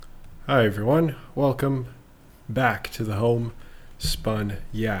Hi everyone, welcome back to the Home Spun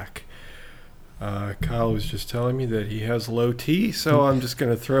Yak. Kyle was just telling me that he has low T, so I'm just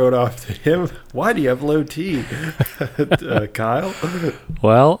going to throw it off to him. Why do you have low T, Kyle?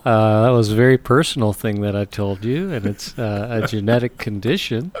 Well, that was a very personal thing that I told you, and it's a genetic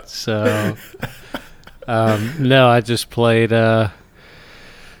condition. So, no, I just played a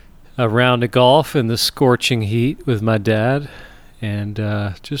round of golf in the scorching heat with my dad, and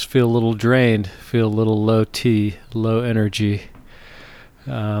just feel a little drained, feel a little low T, low energy.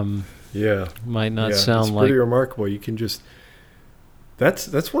 Yeah, might not it's sound pretty like remarkable. You can just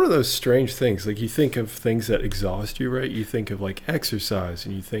that's one of those strange things. Like you think of things that exhaust you, right? You think of like exercise,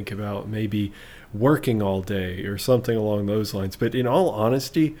 and you think about maybe working all day or something along those lines. But in all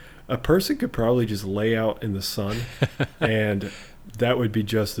honesty, a person could probably just lay out in the sun, and that would be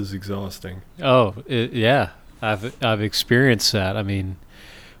just as exhausting. yeah. I've experienced that. I mean,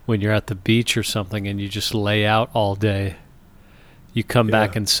 when you're at the beach or something and you just lay out all day, you come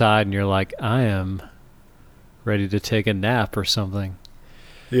back inside and you're like, I am ready to take a nap or something.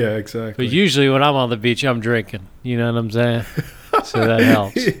 Yeah, exactly. But usually when I'm on the beach, I'm drinking. You know what I'm saying? So that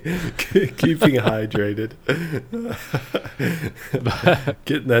helps. Keeping hydrated.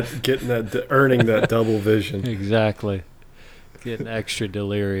 Earning that double vision. Exactly. Getting extra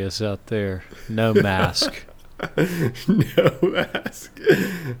delirious out there. No mask. No mask.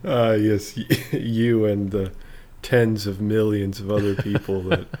 Yes, you and the tens of millions of other people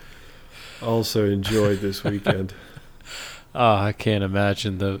that also enjoyed this weekend. Oh, I can't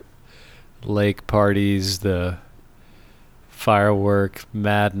imagine the lake parties, the firework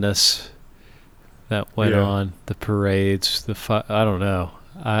madness that went on, the parades, I don't know.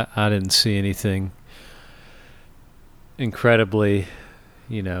 I didn't see anything incredibly,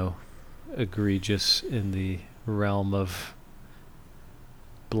 egregious in the realm of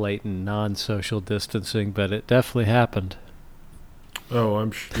blatant non-social distancing, but it definitely happened. Oh,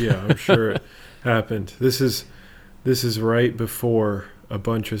 I'm sure it happened. This is right before a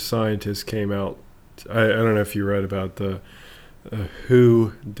bunch of scientists came out. I don't know if you read about the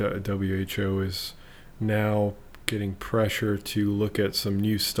WHO is now getting pressure to look at some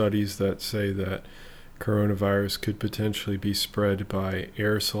new studies that say that coronavirus could potentially be spread by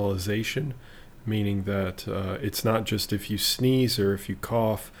aerosolization, meaning that it's not just if you sneeze or if you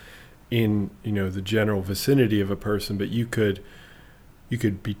cough in the general vicinity of a person, but you could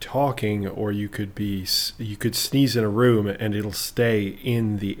be talking, or you could sneeze in a room and it'll stay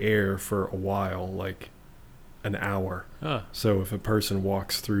in the air for a while, like an hour. So if a person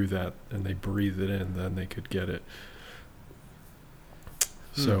walks through that and they breathe it in, then they could get it.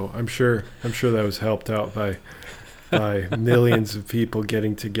 So I'm sure that was helped out by millions of people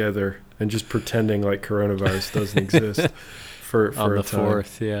getting together and just pretending like coronavirus doesn't exist for on a the time.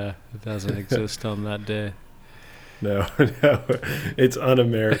 4th. Yeah, it doesn't exist on that day. No, it's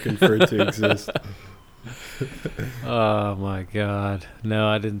un-American for it to exist. Oh my God. No,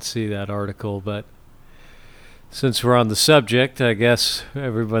 I didn't see that article, but since we're on the subject, I guess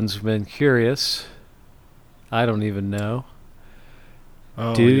everyone's been curious. I don't even know.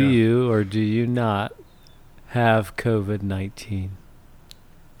 Do you or do you not have COVID-19?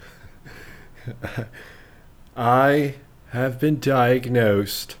 I have been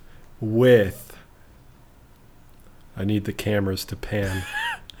diagnosed with... I need the cameras to pan.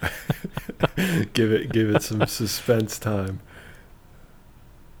 Give it some suspense time.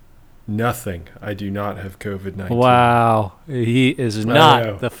 Nothing. I do not have COVID-19. Wow. He is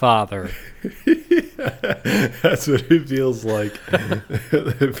not the father. That's what it feels like.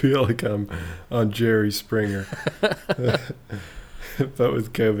 I feel like I'm on Jerry Springer. But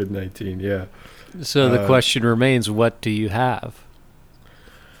with COVID-19, yeah. So the question remains, what do you have?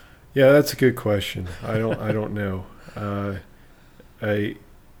 Yeah, that's a good question. I don't know. I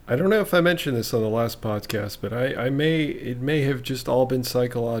don't know if I mentioned this on the last podcast, but it may have just all been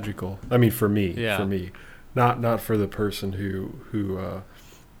psychological. I mean, for me, not for the person who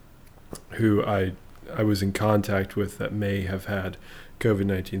I was in contact with that may have had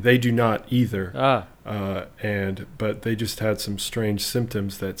COVID-19. They do not either. But they just had some strange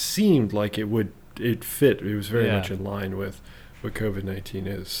symptoms that seemed like it fit. It was very much in line with what COVID-19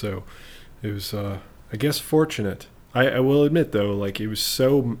 is. So it was, I guess, fortunate. I will admit though, like it was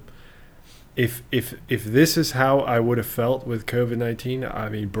so. If this is how I would have felt with COVID-19, I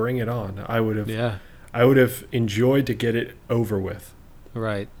mean, bring it on. I would have enjoyed to get it over with.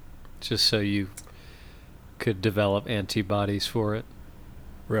 Right, just so you could develop antibodies for it.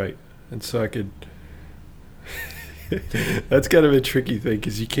 Right, and so I could. That's kind of a tricky thing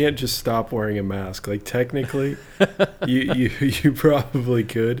because you can't just stop wearing a mask. Like technically, you probably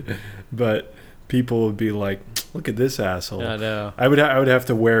could, but people would be like, "Look at this asshole." I know. I would have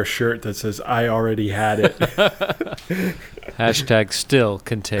to wear a shirt that says "I already had it." Hashtag still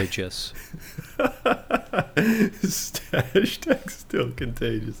contagious. Hashtag still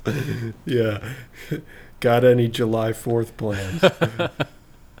contagious. Yeah. Got any July 4th plans?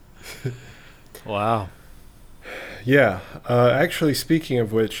 Wow. Yeah. Actually, speaking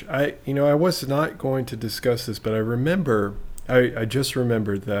of which, I was not going to discuss this, but I just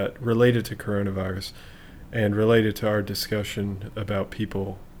remembered that related to coronavirus and related to our discussion about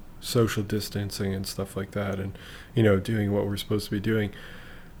people social distancing and stuff like that, and doing what we're supposed to be doing.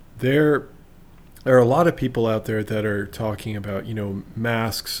 There are a lot of people out there that are talking about,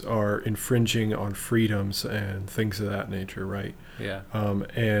 masks are infringing on freedoms and things of that nature, right? Yeah.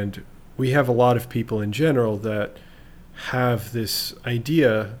 And we have a lot of people in general that have this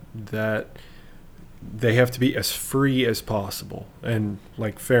idea that they have to be as free as possible. And,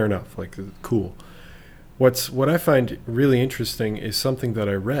 fair enough, cool. What I find really interesting is something that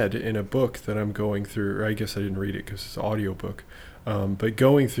I read in a book that I'm going through, or I guess I didn't read it because it's an audiobook. But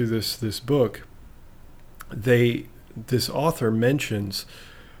going through this book, this author mentions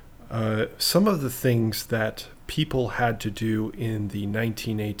some of the things that people had to do in the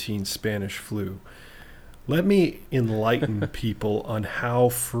 1918 Spanish flu. Let me enlighten people on how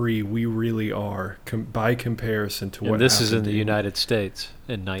free we really are by comparison to what. And this is in the United States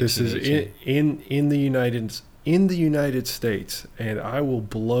in 1918. This is in the United States, and I will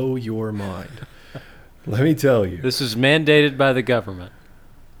blow your mind. Let me tell you. This is mandated by the government.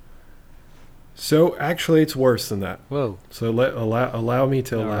 So actually, it's worse than that. Whoa. So allow me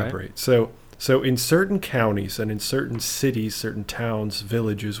to elaborate. Right. So in certain counties and in certain cities, certain towns,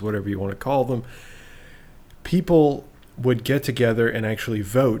 villages, whatever you want to call them, people would get together and actually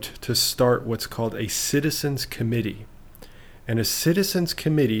vote to start what's called a citizens committee. And a citizens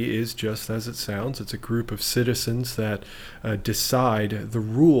committee is just as it sounds. It's a group of citizens that decide the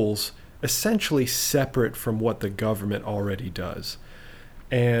rules essentially separate from what the government already does.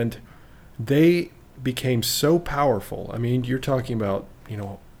 And they became so powerful. I mean, you're talking about,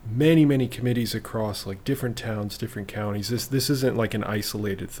 many, many committees across different towns, different counties. This isn't like an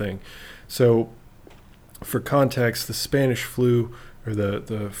isolated thing. So for context, the Spanish flu, or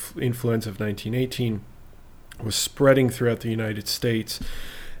the influenza of 1918, was spreading throughout the United States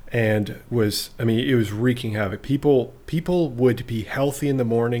and it was wreaking havoc. People would be healthy in the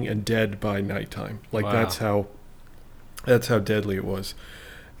morning and dead by nighttime. Wow. That's how deadly it was.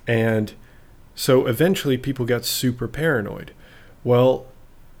 And so eventually people got super paranoid. Well,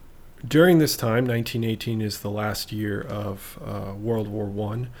 during this time, 1918 is the last year of World War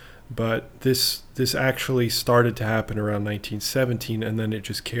I, but this actually started to happen around 1917, and then it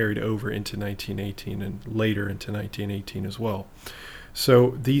just carried over into 1918 and later into 1918 as well.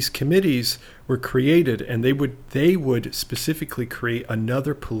 So these committees were created, and they would specifically create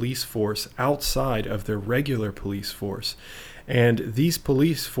another police force outside of their regular police force. And these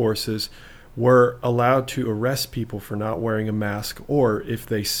police forces were allowed to arrest people for not wearing a mask or if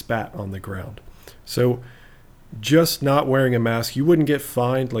they spat on the ground. So just not wearing a mask, you wouldn't get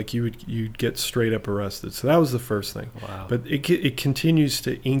fined, you'd get straight up arrested. So that was the first thing. Wow. But it continues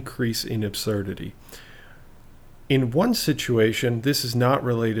to increase in absurdity. In one situation, this is not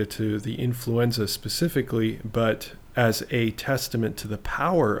related to the influenza specifically, but as a testament to the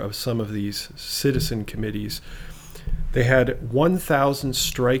power of some of these citizen committees, they had 1,000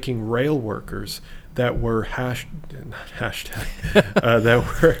 striking rail workers that were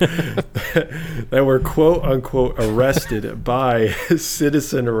that were quote unquote arrested by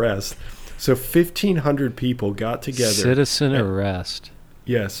citizen arrest. So 1,500 people got together. Citizen arrest.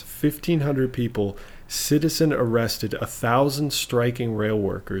 Yes, 1,500 people citizen arrested 1,000 striking rail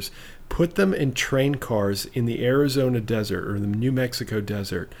workers, put them in train cars in the Arizona desert or the New Mexico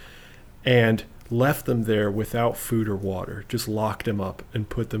desert, and left them there without food or water. Just locked them up and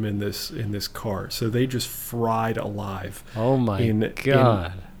put them in this car. So they just fried alive. Oh my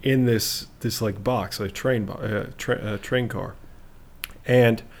God! In this box, a train car,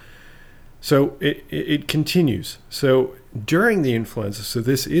 and so it continues. So during the influenza, so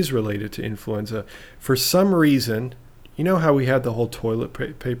this is related to influenza. For some reason, you know how we had the whole toilet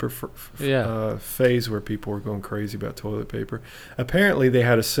paper phase where people were going crazy about toilet paper? Apparently, they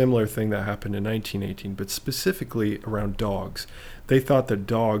had a similar thing that happened in 1918, but specifically around dogs. They thought that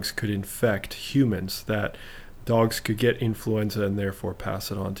dogs could infect humans, that dogs could get influenza and therefore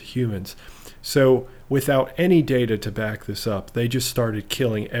pass it on to humans. So without any data to back this up, they just started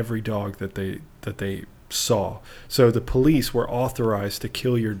killing every dog that they saw. So the police were authorized to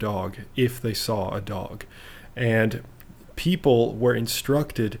kill your dog if they saw a dog. And people were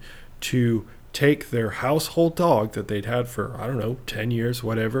instructed to take their household dog that they'd had for, I don't know, 10 years,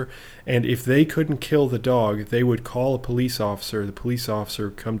 whatever. And if they couldn't kill the dog, they would call a police officer. The police officer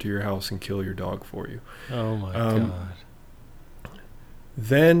would come to your house and kill your dog for you. Oh, my God.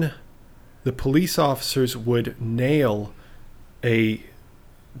 Then the police officers would nail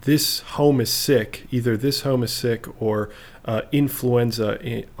this home is sick, either this home is sick or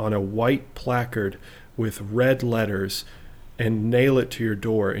influenza on a white placard with red letters, and nail it to your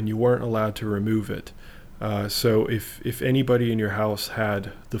door, and you weren't allowed to remove it. So if anybody in your house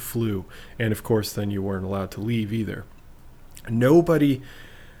had the flu, and of course then you weren't allowed to leave either. Nobody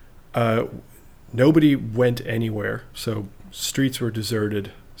went anywhere, so streets were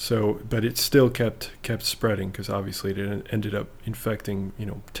deserted. But it still kept spreading, because obviously it ended up infecting,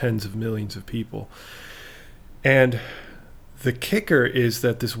 tens of millions of people. And the kicker is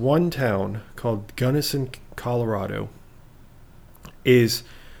that this one town called Gunnison, Colorado, is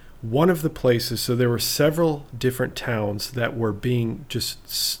one of the places. So there were several different towns that were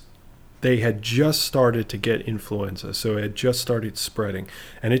they had just started to get influenza. So it had just started spreading,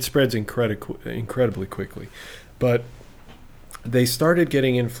 and it spreads incredibly quickly. But they started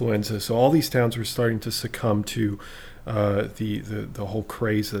getting influenza, so all these towns were starting to succumb to the whole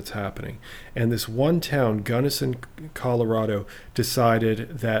craze that's happening. And this one town, Gunnison, Colorado,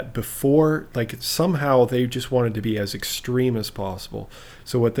 decided that somehow they just wanted to be as extreme as possible.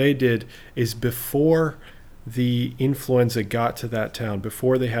 So what they did is, before the influenza got to that town,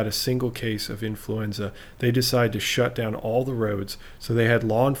 before they had a single case of influenza, they decided to shut down all the roads. So they had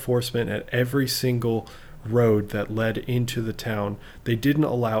law enforcement at every single road that led into the town. They didn't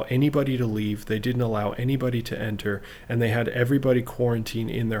allow anybody to leave. They didn't allow anybody to enter, and they had everybody quarantined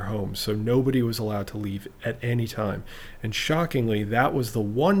in their homes, so nobody was allowed to leave at any time. And shockingly, that was the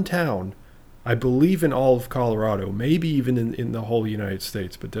one town, I believe, in all of Colorado, maybe even in the whole United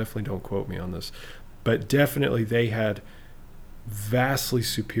States, but definitely don't quote me on this, but definitely they had vastly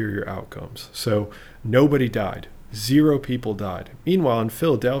superior outcomes. So nobody died. 0 people died. Meanwhile, in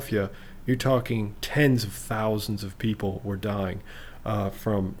Philadelphia, you're talking tens of thousands of people were dying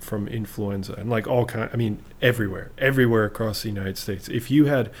from influenza, and everywhere across the United States. If you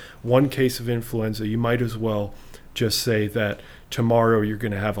had one case of influenza, you might as well just say that tomorrow you're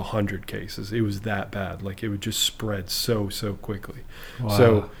going to have 100 cases. It was that bad. It would just spread so quickly. Wow.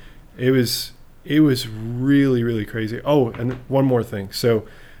 So it was really, really crazy. Oh, and one more thing. So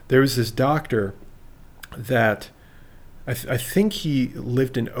there was this doctor that I think he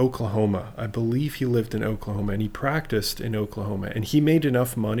lived in Oklahoma. I believe he lived in Oklahoma, and he practiced in Oklahoma. And he made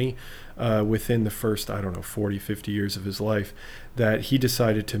enough money within the first, 40, 50 years of his life that he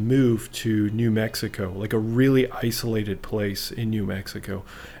decided to move to New Mexico, a really isolated place in New Mexico.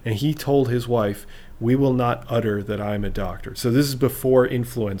 And he told his wife, "We will not utter that I'm a doctor." So this is before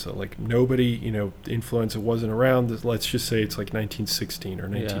influenza. Nobody, influenza wasn't around. Let's just say it's 1916 or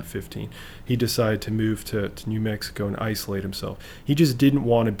 1915. Yeah. He decided to move to New Mexico and isolate himself. He just didn't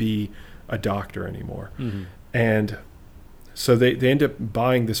want to be a doctor anymore. Mm-hmm. And so they end up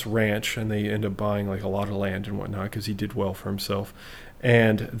buying this ranch, and they end up buying a lot of land and whatnot, because he did well for himself.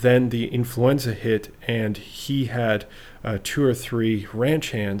 And then the influenza hit, and he had 2 or 3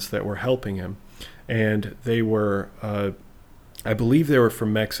 ranch hands that were helping him. And they were, I believe they were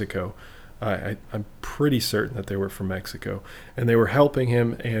from Mexico. I'm pretty certain that they were from Mexico. And they were helping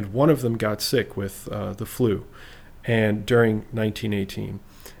him, and one of them got sick with the flu and during 1918.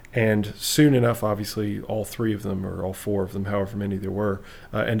 And soon enough, obviously, all 3 of them, or all 4 of them, however many there were,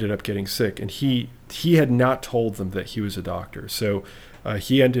 ended up getting sick. And he had not told them that he was a doctor. So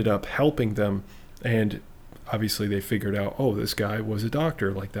he ended up helping them, and obviously they figured out, oh, this guy was a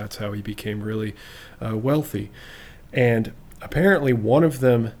doctor. That's how he became really wealthy. And apparently one of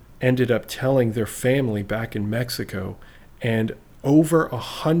them ended up telling their family back in Mexico, and over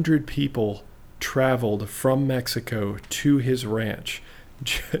 100 people traveled from Mexico to his ranch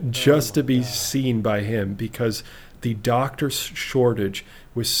just to be seen by him, because the doctor shortage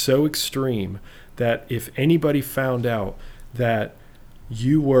was so extreme that if anybody found out that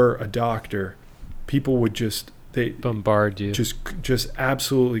you were a doctor, people would they bombard you, just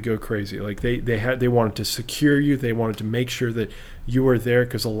absolutely go crazy. They wanted to secure you. They wanted to make sure that you were there,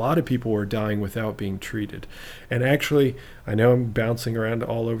 because a lot of people were dying without being treated. And actually, I know I'm bouncing around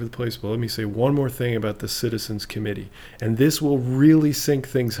all over the place, but let me say one more thing about the Citizens Committee, and this will really sink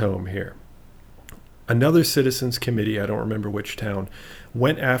things home here. Another Citizens Committee, I don't remember which town,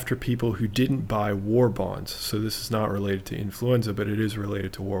 went after people who didn't buy war bonds. So this is not related to influenza, but it is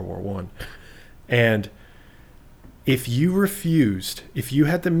related to World War I. And if you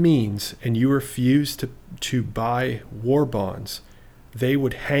had the means and you refused to buy war bonds, they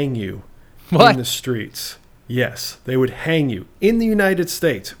would hang you in the streets. Yes, they would hang you in the United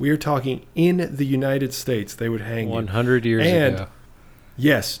States. We are talking in the United States. They would hang 100 years ago.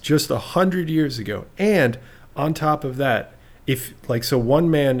 Yes, just 100 years ago. And on top of that, so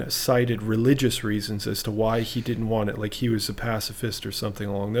one man cited religious reasons as to why he didn't want it, like he was a pacifist or something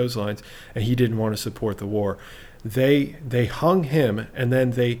along those lines, and he didn't want to support the war. They hung him, and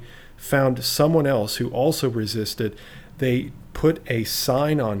then they found someone else who also resisted. They put a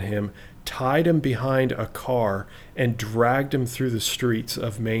sign on him, tied him behind a car, and dragged him through the streets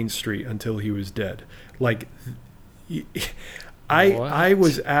of Main Street until he was dead. Like, I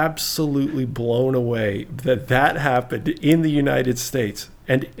was absolutely blown away that happened in the United States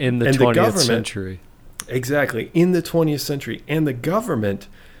and in the 20th century. Exactly, in the 20th century, and the government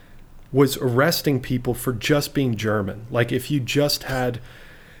was arresting people for just being German. Like, if you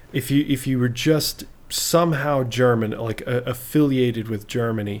were just somehow German, like affiliated with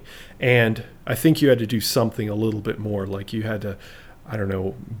Germany, and I think you had to do something a little bit more. Like, you had to, I don't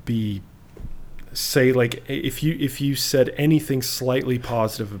know, say, like, if you said anything slightly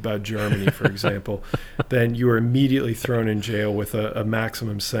positive about Germany, for example, then you were immediately thrown in jail with a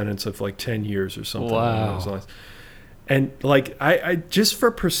maximum sentence of like 10 years or something along those lines. And like, I just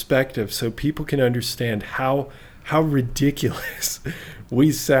for perspective, so people can understand how ridiculous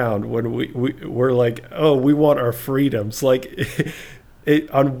we sound when we're like, oh, we want our freedoms. Like,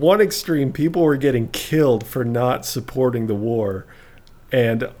 on one extreme, people were getting killed for not supporting the war,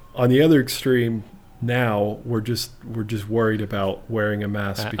 and on the other extreme, now we're just worried about wearing a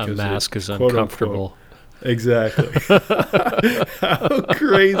mask because a mask is quote, uncomfortable. Unquote. Exactly. How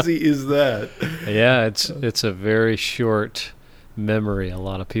crazy is that? Yeah, it's a very short memory a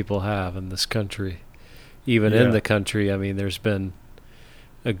lot of people have in this country. Even in the country, I mean, there's been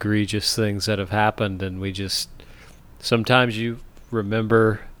egregious things that have happened, and we just sometimes you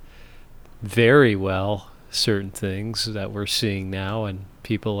remember very well certain things that we're seeing now, and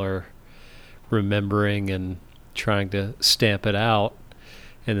people are remembering and trying to stamp it out.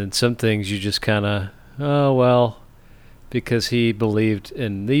 And then some things you just kind of, oh, well, because he believed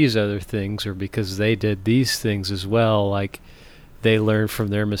in these other things, or because they did these things as well, like they learned from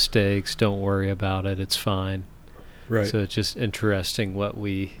their mistakes, don't worry about it, it's fine. Right. So it's just interesting what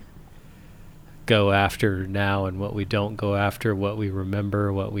we go after now and what we don't go after, what we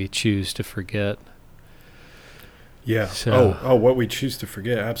remember, what we choose to forget. Yeah. So, what we choose to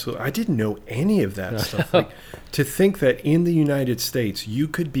forget. Absolutely. I didn't know any of that stuff. Like, to think that in the United States you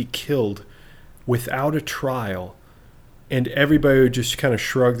could be killed without a trial, and everybody would just kind of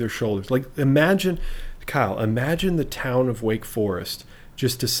shrug their shoulders. Like, imagine the town of Wake Forest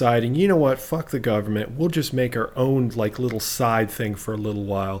just deciding, you know what, fuck the government. We'll just make our own like little side thing for a little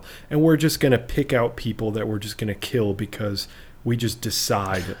while, and we're just going to pick out people that we're just going to kill because we just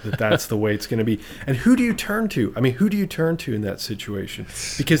decide that that's the way it's going to be. And who do you turn to? I mean, who do you turn to in that situation?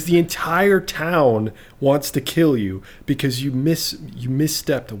 Because the entire town wants to kill you because you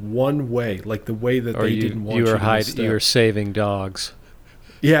misstepped one way, like the way that they didn't want you to misstep. You were saving dogs.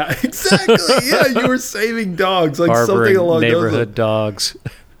 Yeah, exactly. Yeah, you were saving dogs, like harboring something along neighborhood dogs.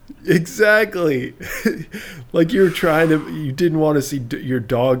 Exactly. Like you didn't want to see your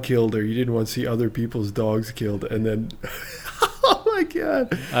dog killed, or you didn't want to see other people's dogs killed, and then oh my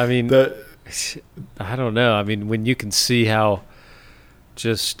God. I mean, I don't know. I mean, when you can see how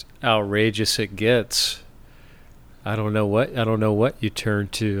just outrageous it gets, I don't know what you turn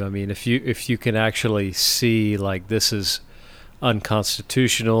to. I mean, if you can actually see like this is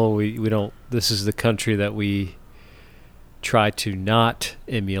unconstitutional, we don't, this is the country that we try to not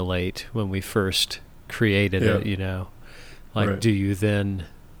emulate when we first created it, you know. Like, right. Do you then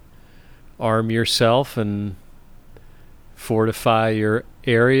arm yourself and fortify your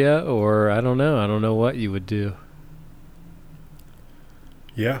area, or I don't know what you would do.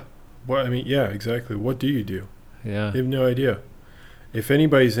 Yeah. Well, I mean, yeah, exactly. What do you do? Yeah. I have no idea. If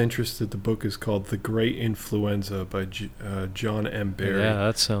anybody's interested, the book is called The Great Influenza by John M. Barry. Yeah,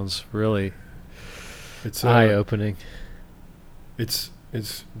 that sounds really eye-opening. It's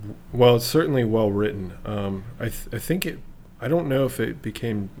certainly well written. I think I don't know if it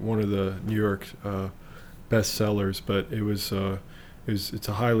became one of the New York bestsellers, but it's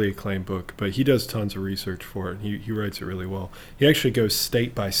a highly acclaimed book. But he does tons of research for it. He writes it really well. He actually goes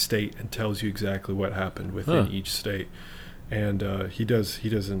state by state and tells you exactly what happened within each state. And he does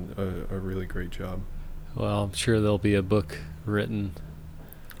a really great job. Well, I'm sure there'll be a book written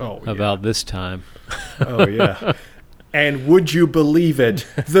about this time. Oh, yeah. And would you believe it?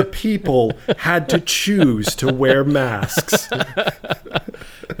 The people had to choose to wear masks.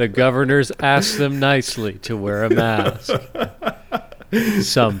 The governors asked them nicely to wear a mask.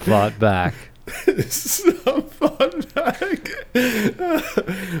 Some fought back. Some fought back.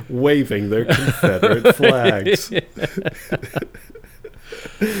 Waving their Confederate flags.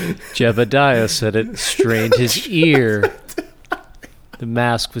 Jebediah said it strained his ear. The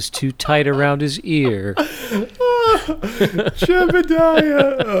mask was too tight around his ear.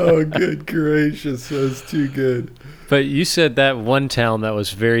 Jebediah. Oh, good gracious. That's too good. But you said that one town that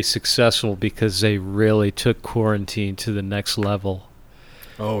was very successful because they really took quarantine to the next level.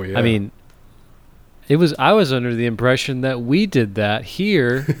 Oh, yeah. I mean, I was under the impression that we did that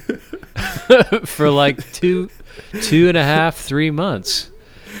here for like two and a half, 3 months.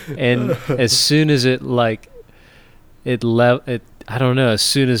 And as soon as I don't know, as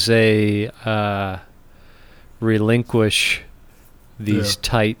soon as they relinquish these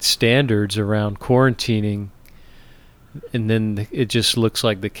tight standards around quarantining, and then it just looks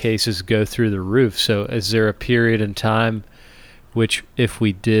like the cases go through the roof. So is there a period in time which, if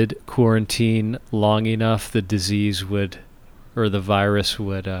we did quarantine long enough, the disease would, or the virus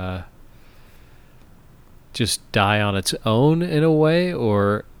would just die on its own in a way?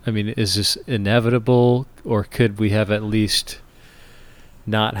 Or, I mean, is this inevitable, or could we have at least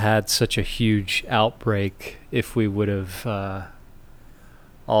not had such a huge outbreak if we would have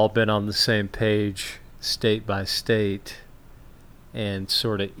all been on the same page state by state and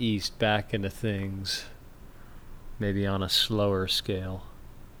sort of eased back into things, maybe on a slower scale?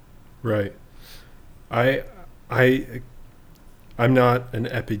 Right. I'm not an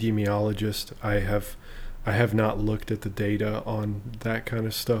epidemiologist. I have not looked at the data on that kind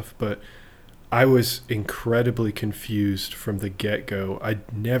of stuff, but I was incredibly confused from the get-go. I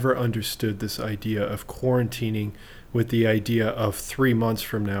never understood this idea of quarantining with the idea of 3 months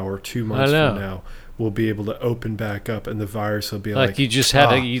from now or 2 months from now we'll be able to open back up and the virus will be like you just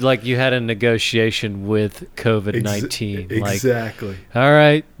had you had a negotiation with COVID-19. Exactly. Like, all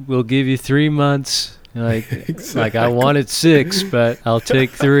right, we'll give you 3 months. Like I wanted 6, but I'll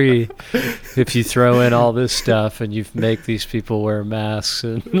take 3 if you throw in all this stuff and you make these people wear masks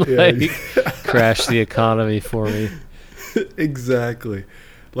and crash the economy for me. Exactly.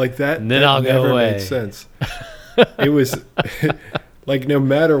 Like that. And then that I'll never go away. Made sense. It was like no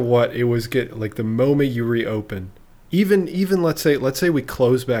matter what, it was like the moment you reopen. Even let's say we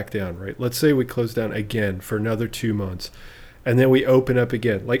close back down, right? Let's say we close down again for another 2 months. And then we open up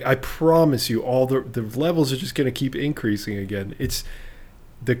again. Like, I promise you, all the levels are just going to keep increasing again. It's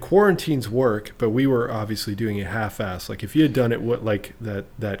the quarantines work, but we were obviously doing it half-assed. Like, if you had done it, like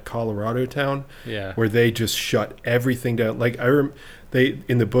that Colorado town, where they just shut everything down. Like,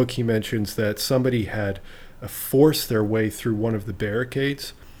 in the book he mentions that somebody had forced their way through one of the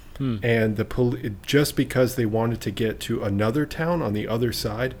barricades, and just because they wanted to get to another town on the other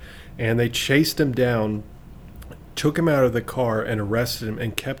side, and they chased him down, took him out of the car and arrested him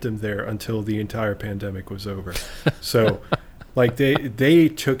and kept him there until the entire pandemic was over. So like they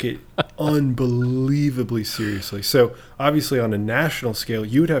took it unbelievably seriously. So obviously on a national scale,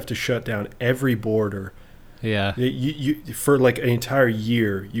 you would have to shut down every border. Yeah. You for like an entire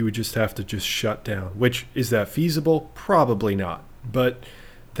year, you would just have to just shut down, which is that feasible? Probably not. But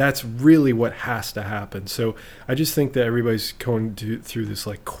that's really what has to happen. So I just think that everybody's going through this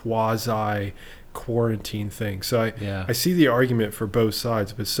like quasi quarantine thing. So I see the argument for both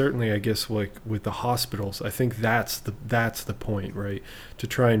sides, but certainly I guess like with the hospitals, I think that's the point, right? To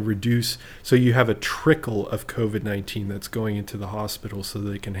try and reduce, so you have a trickle of COVID-19 that's going into the hospital so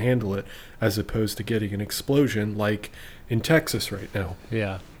they can handle it, as opposed to getting an explosion like in Texas right now.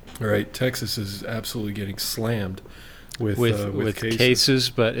 Yeah. All right. Texas is absolutely getting slammed with cases,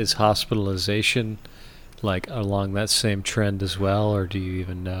 but is hospitalization like along that same trend as well, or do you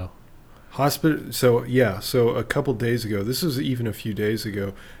even know? So a couple days ago, this was even a few days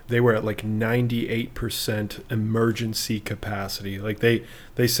ago, they were at like 98% emergency capacity. Like they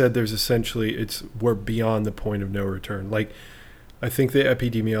said there's essentially, we're beyond the point of no return. Like I think the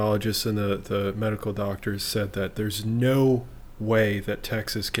epidemiologists and the medical doctors said that there's no way that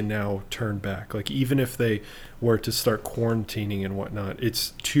Texas can now turn back. Like even if they were to start quarantining and whatnot,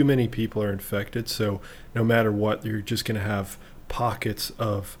 it's too many people are infected. So no matter what, you're just going to have pockets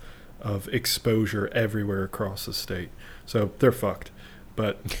of exposure everywhere across the state. So they're fucked.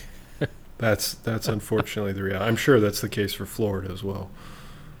 But that's unfortunately the reality. I'm sure that's the case for Florida as well.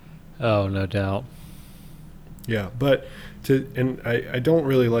 Oh, no doubt. Yeah, but I don't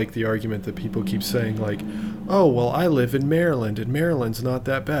really like the argument that people keep saying, like, oh, well, I live in Maryland and Maryland's not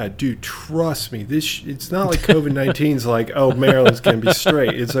that bad. Dude, trust me, it's not like COVID-19's like, oh, Maryland's can be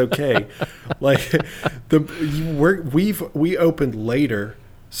straight. It's okay. Like we opened later.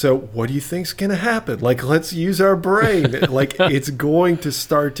 So what do you think's going to happen? Like, let's use our brain. Like, it's going to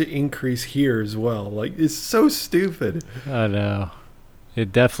start to increase here as well. Like, it's so stupid. I know.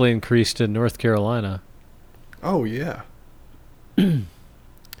 It definitely increased in North Carolina. Oh, yeah.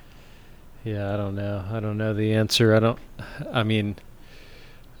 Yeah, I don't know. I don't know the answer. I mean,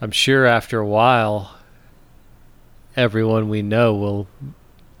 I'm sure after a while, everyone we know will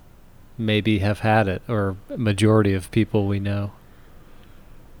maybe have had it, or a majority of people we know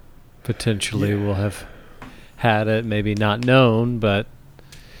potentially will have had it, maybe not known, but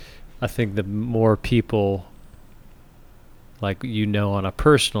I think the more people, like, on a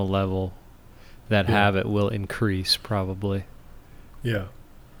personal level that have it will increase probably. Yeah.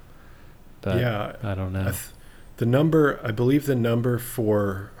 But yeah, I don't know. I believe the number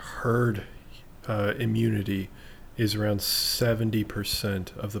for herd immunity is around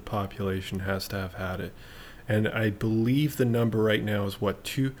 70% of the population has to have had it. And I believe the number right now is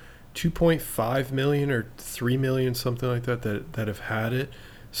 2.5 million or 3 million, something like that have had it.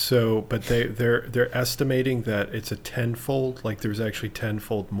 So, but they're estimating that it's a tenfold, like there's actually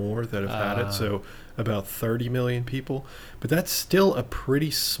tenfold more that have had it. So about 30 million people, but that's still a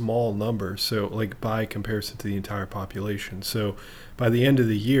pretty small number. So, like, by comparison to the entire population. So by the end of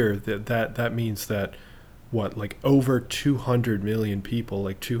the year, that means that like over 200 million people,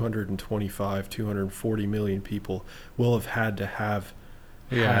 like 225, 240 million people will have had to have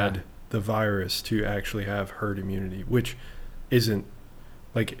had the virus to actually have herd immunity, which isn't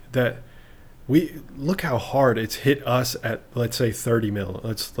like that. We look how hard it's hit us at, let's say 30 million.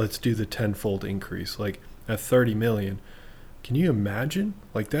 Let's do the tenfold increase. Like at 30 million, can you imagine?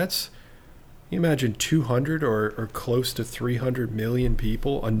 Like can you imagine 200 or close to 300 million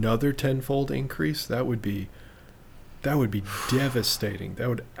people, another tenfold increase? That would be devastating. That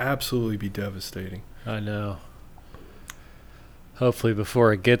would absolutely be devastating. I know. Hopefully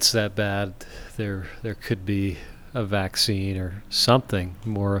before it gets that bad, there could be a vaccine or something,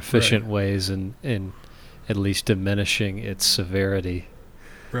 more efficient ways in at least diminishing its severity.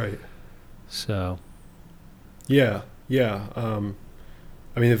 Right. So. Yeah.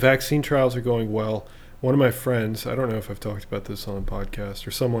 I mean, the vaccine trials are going well. One of my friends, I don't know if I've talked about this on the podcast,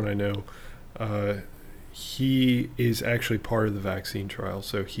 or someone I know, he is actually part of the vaccine trial.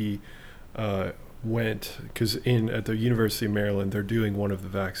 So he went, because at the University of Maryland, they're doing one of the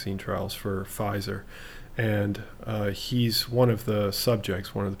vaccine trials for Pfizer. And he's one of the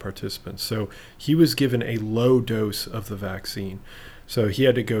subjects, one of the participants. So he was given a low dose of the vaccine. So he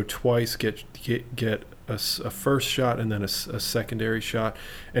had to go twice, get a first shot and then a secondary shot.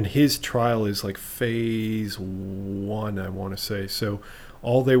 And his trial is like phase 1, I want to say. So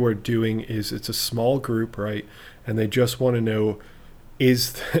all they were doing is, it's a small group, right? And they just want to know,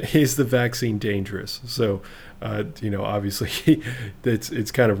 is the vaccine dangerous? So, obviously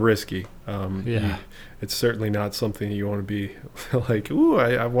it's kind of risky. It's certainly not something you want to be like, ooh,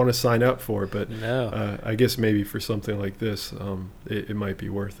 I want to sign up for. But no. I guess maybe for something like this, it might be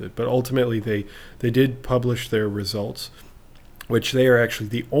worth it. But ultimately, they did publish their results, which they are actually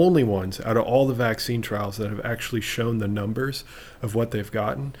the only ones out of all the vaccine trials that have actually shown the numbers of what they've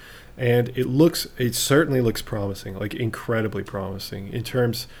gotten. And it certainly looks promising, like incredibly promising in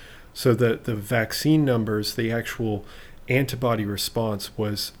terms. So the vaccine numbers, the actual antibody response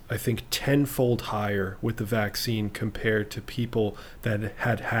was, I think, tenfold higher with the vaccine compared to people that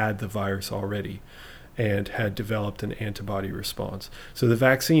had the virus already and had developed an antibody response. So the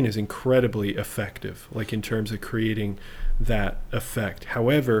vaccine is incredibly effective, like in terms of creating that effect.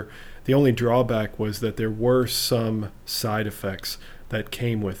 However, the only drawback was that there were some side effects that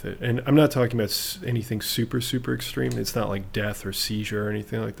came with it. And I'm not talking about anything super, super extreme. It's not like death or seizure or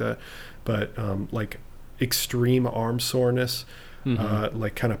anything like that, but like extreme arm soreness,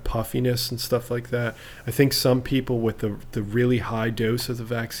 like kind of puffiness and stuff like that. I think some people with the really high dose of the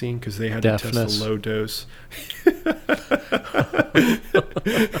vaccine, because they had to test a low dose.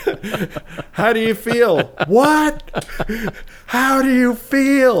 How do you feel? What? How do you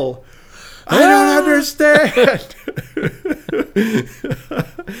feel? I don't understand.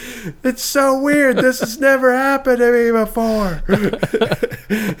 It's so weird. This has never happened to me before.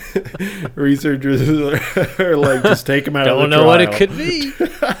 Researchers are like, just take them out of the trial. Don't know what it could be.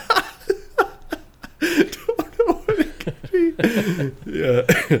 Don't know what it could be.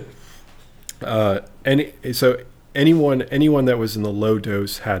 Yeah. Anyone that was in the low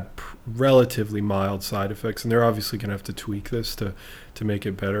dose had relatively mild side effects, and they're obviously going to have to tweak this to make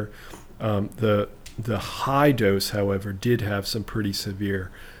it better. The high dose, however, did have some pretty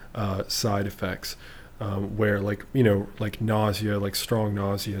severe side effects, where like nausea, like strong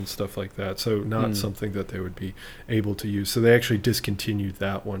nausea and stuff like that. So not something that they would be able to use. So they actually discontinued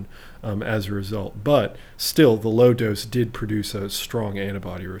that one as a result. But still, the low dose did produce a strong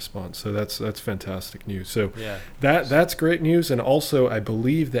antibody response. So that's fantastic news. So that's great news. And also, I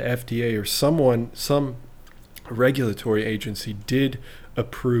believe the FDA or some regulatory agency did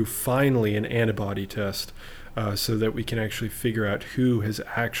approve finally an antibody test, so that we can actually figure out who has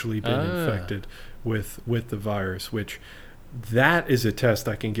actually been infected with the virus, which that is a test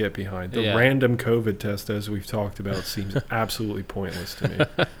I can get behind. The random COVID test, as we've talked about, seems absolutely pointless to me.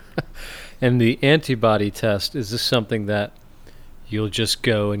 And the antibody test, is this something that you'll just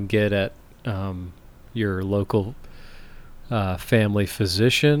go and get at your local family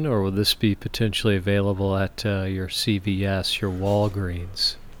physician, or will this be potentially available at your CVS, your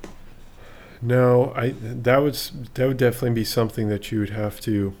Walgreens? No, that would definitely be something that you would have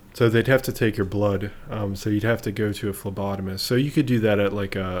to. So they'd have to take your blood. So you'd have to go to a phlebotomist. So you could do that at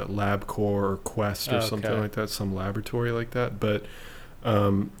like a LabCorp or Quest or something like that, some laboratory like that. But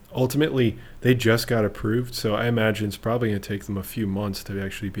ultimately, they just got approved. So I imagine it's probably going to take them a few months to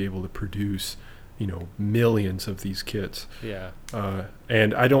actually be able to produce, millions of these kits. Yeah.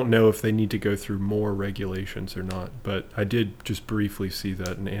 And I don't know if they need to go through more regulations or not, but I did just briefly see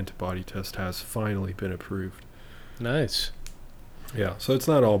that an antibody test has finally been approved. Nice. Yeah, so it's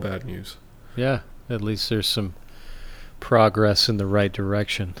not all bad news. Yeah, at least there's some progress in the right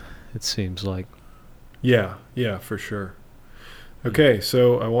direction, it seems like. Yeah, for sure. Okay,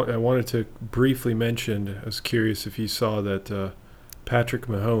 so I wanted to briefly mention, I was curious if you saw that Patrick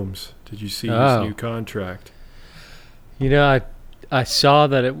Mahomes, did you see his new contract? I saw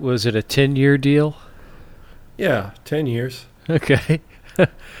that it was at a 10-year deal. Yeah, 10 years. Okay.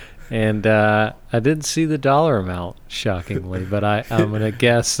 And I didn't see the dollar amount, shockingly, but I'm going to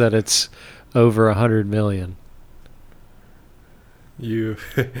guess that it's over $100 million.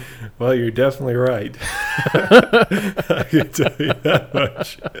 Well, you're definitely right. I can tell you that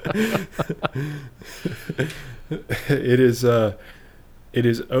much. It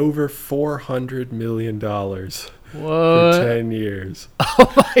is over $400 million for 10 years.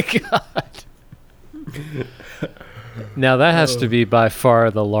 Oh my God. Now that has to be by far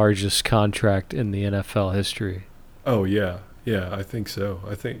the largest contract in the NFL history. Oh yeah, I think so.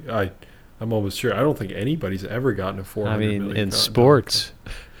 I'm almost sure. I don't think anybody's ever gotten a $400 million in sports.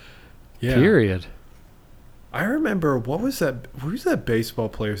 Yeah. Period. I remember, what was that? Who's that baseball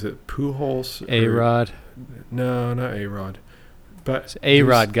player? Is it Pujols? A-Rod? No, not A-Rod. But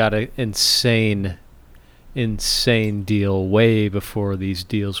A-Rod got an insane deal way before these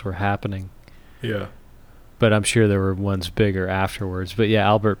deals were happening. Yeah. But I'm sure there were ones bigger afterwards. But yeah,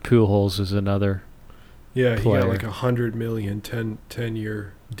 Albert Pujols is another player. He got like $100 million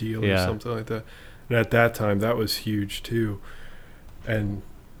 10-year deal or something like that. And at that time, that was huge too. And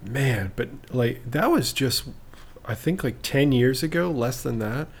man, but like that was just, I think like 10 years ago, less than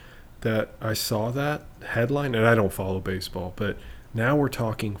that I saw that headline. And I don't follow baseball, but now we're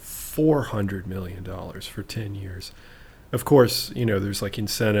talking $400 million for 10 years. Of course, there's like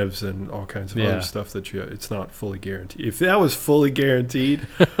incentives and all kinds of other stuff that it's not fully guaranteed. If that was fully guaranteed,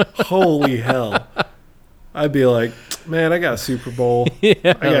 holy hell. I'd be like, man, I got a Super Bowl. I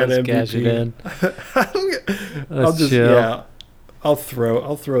got an MVP. Cash it in. I'll just chill. I'll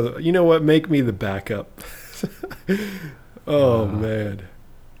throw you know what? Make me the backup. Man.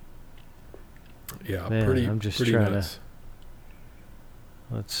 Yeah, pretty. I'm just pretty trying nuts. to.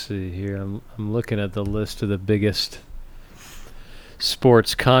 Let's see here. I'm looking at the list of the biggest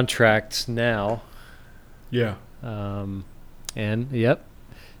sports contracts now. Yeah. And yep,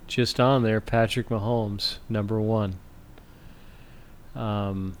 just on there, Patrick Mahomes, number 1.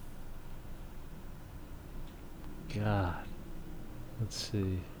 God, let's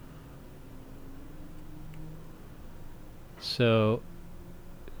see. So,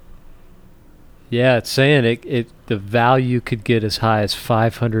 yeah, it's saying the value could get as high as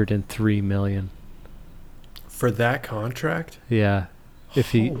 $503 million. For that contract? Yeah.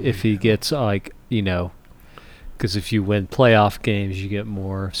 If he gets like, because if you win playoff games, you get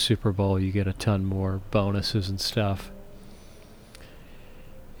more. Super Bowl, you get a ton more bonuses and stuff.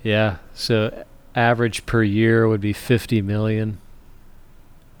 Yeah. So average per year would be $50 million.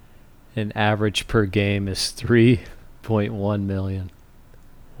 And average per game is $3.1 million.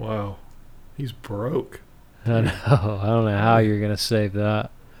 Wow. He's broke. I know. I don't know how you're going to save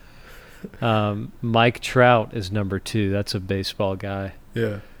that. Mike Trout is number 2. That's a baseball guy.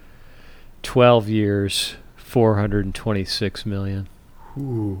 Yeah. 12 years, $426 million.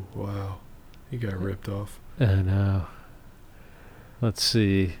 Ooh, wow. He got ripped off. And let's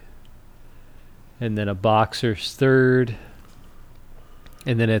see. And then a boxer's third.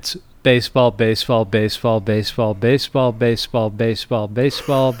 And then it's baseball, baseball, baseball, baseball, baseball, baseball, baseball,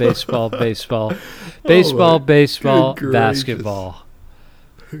 baseball, baseball, baseball, baseball, baseball, basketball.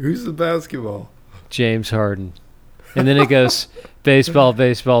 Who's the basketball? James Harden. And then it goes baseball,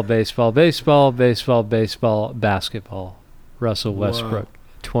 baseball, baseball, baseball, baseball, baseball, basketball. Russell Westbrook,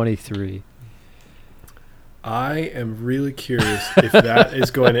 23. I am really curious if that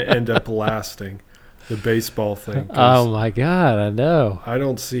is going to end up lasting, the baseball thing. Oh, my God, I know. I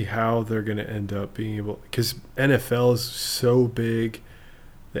don't see how they're going to end up being able, because NFL is so big.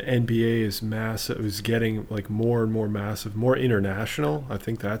 The NBA is massive. It's getting like more and more massive, more international. I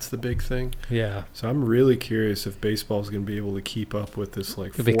think that's the big thing. Yeah. So I'm really curious if baseball is going to be able to keep up with this,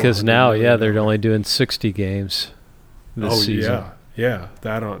 like, because now, they're only doing 60 games this season. Yeah.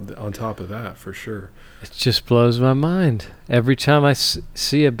 That on top of that, for sure. It just blows my mind. Every time I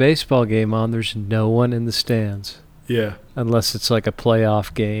see a baseball game on, there's no one in the stands. Yeah. Unless it's like a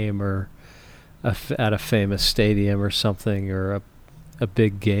playoff game or at a famous stadium or something, or a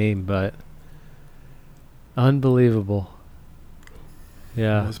big game, but unbelievable.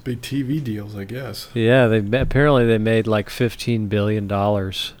 Yeah. Those big TV deals, I guess. Yeah, apparently they made like $15 billion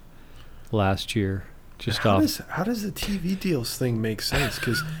last year. How does the TV deals thing make sense?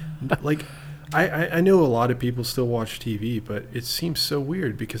 Because, like, I know a lot of people still watch TV, but it seems so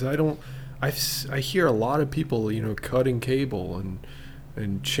weird because I hear a lot of people, cutting cable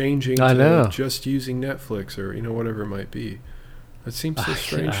and changing to just using Netflix or, whatever it might be. It seems so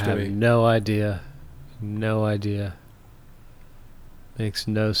strange to me. I have no idea. No idea. Makes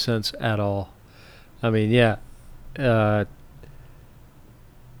no sense at all. I mean, yeah.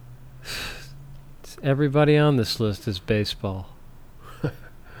 Everybody on this list is baseball.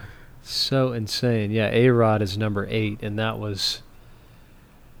 So insane. Yeah, A-Rod is number 8, and that was,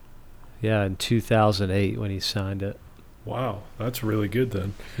 in 2008 when he signed it. Wow, that's really good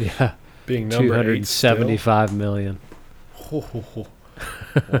then. Yeah. Being number 8 $275 million. Oh,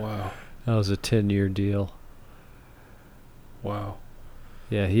 wow. That was a 10-year deal. Wow.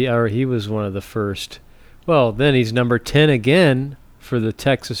 Yeah, he was one of the first. Well, then he's number 10 again for the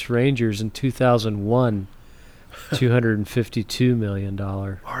Texas Rangers in 2001. $252 million.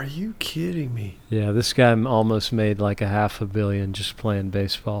 Are you kidding me? Yeah, this guy almost made like $500 million just playing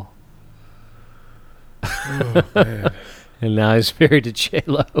baseball. Oh, man. And now he's married to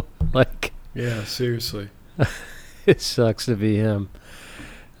J-Lo. Like, yeah, seriously. It sucks to be him.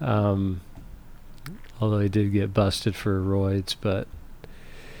 Although he did get busted for roids, but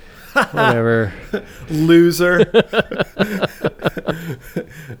whatever. Loser.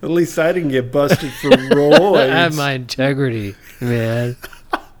 At least I didn't get busted for roids. I have my integrity, man.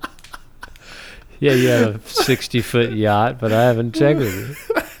 Yeah, you have a 60-foot yacht, but I have integrity.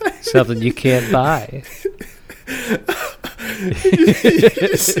 Something you can't buy.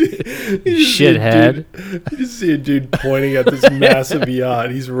 Shithead. You just see a dude pointing at this massive yacht.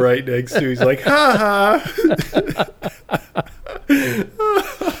 He's right next to. He's like, ha ha.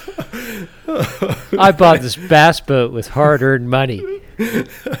 I bought this bass boat with hard-earned money.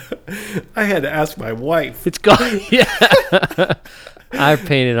 I had to ask my wife. It's gone. Yeah. I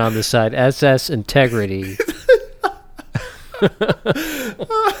painted on the side SS Integrity.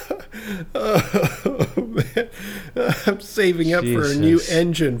 Oh, man. I'm saving up for a new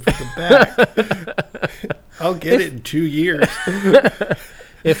engine for the back. I'll get it in 2 years.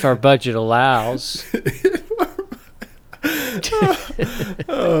 If our budget allows. Oh,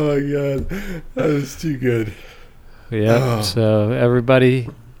 my God. That was too good. Yeah. Oh. So everybody,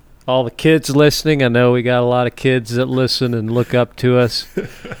 all the kids listening, I know we got a lot of kids that listen and look up to us.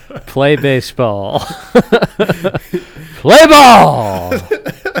 Play baseball. Play ball.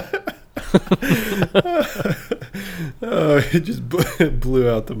 Oh, it just blew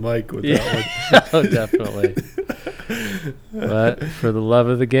out the mic with that one. Oh, definitely. But for the love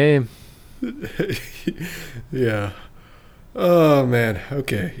of the game. Yeah. Oh, man.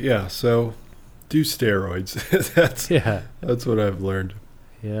 Okay. Yeah. So do steroids. That's what I've learned.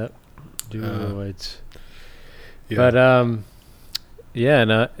 Yep. Do steroids. Yeah.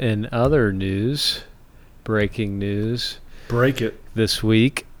 But in other news, breaking news. Break it. This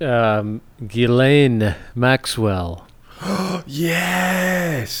week, Ghislaine Maxwell.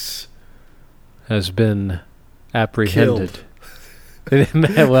 Yes. Has been apprehended.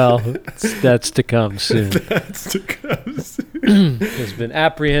 Well, that's to come soon. That's to come soon. Has been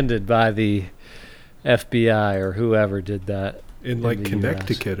apprehended by the FBI or whoever did that in like the US.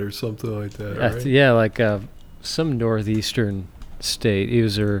 Connecticut or something like that, right? Yeah, like some northeastern state. It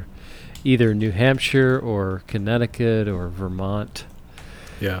was either New Hampshire or Connecticut or Vermont.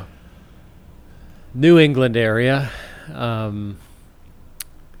 Yeah. New England area.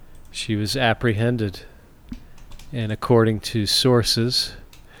 She was apprehended, and according to sources,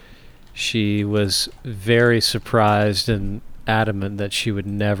 she was very surprised and adamant that she would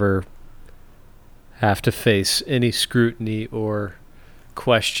never have to face any scrutiny or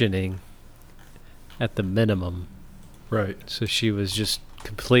questioning at the minimum. Right. So she was just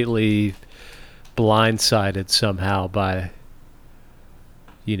completely blindsided somehow by,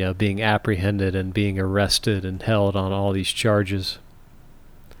 being apprehended and being arrested and held on all these charges,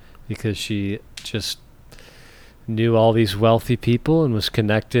 because she just knew all these wealthy people and was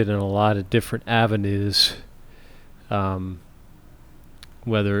connected in a lot of different avenues,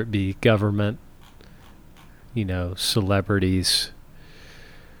 whether it be government, celebrities,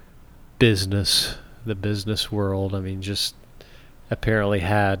 business, the business world. I mean, just apparently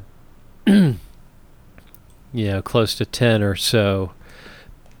had, close to 10 or so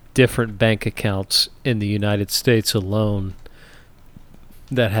different bank accounts in the United States alone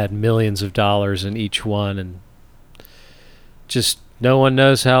that had millions of dollars in each one, and just no one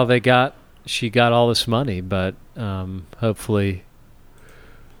knows how she got all this money, but hopefully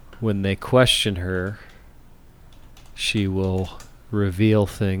when they question her, she will reveal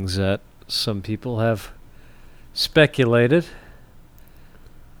things that some people have speculated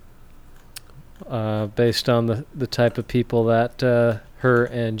based on the type of people that her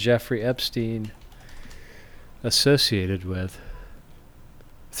and Jeffrey Epstein associated with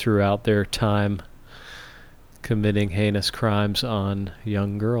throughout their time committing heinous crimes on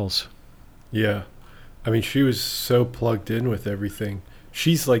young girls. Yeah. I mean, she was so plugged in with everything.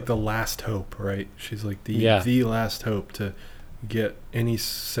 She's like the last hope, right? She's like the last hope to get any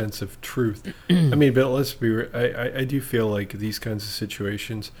sense of truth. I mean, but let's be I do feel like these kinds of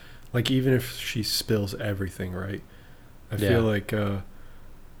situations, like even if she spills everything, right? I feel like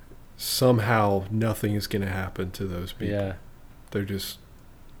somehow nothing is going to happen to those people. Yeah. They're just...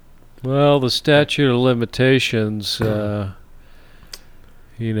 Well, the statute of limitations, has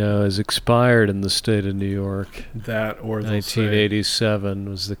expired in the state of New York. That, or 1987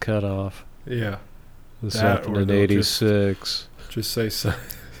 was the cutoff. Yeah. This happened in 86. Just say say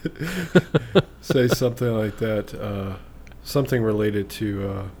something like that. Something related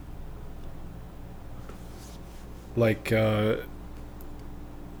to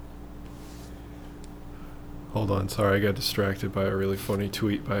hold on, sorry, I got distracted by a really funny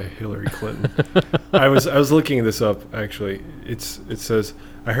tweet by Hillary Clinton. I was looking this up, actually. It says,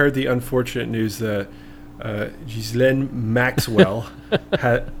 I heard the unfortunate news that Ghislaine Maxwell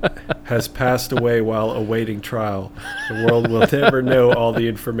has passed away while awaiting trial. The world will never know all the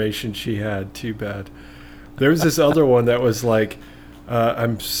information she had. Too bad. There was this other one that was like,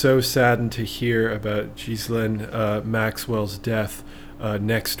 I'm so saddened to hear about Ghislaine Maxwell's death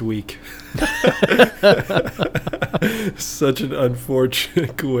next week. Such an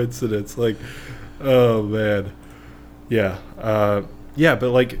unfortunate coincidence. Like, oh man. Yeah. Yeah, but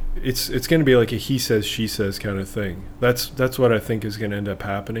like it's going to be like a he says she says kind of thing. That's what I think is going to end up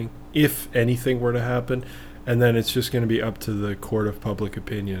happening, if anything were to happen. And then it's just going to be up to the court of public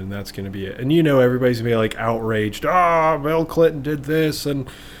opinion, and that's going to be it. And everybody's going to be like outraged. Bill Clinton did this and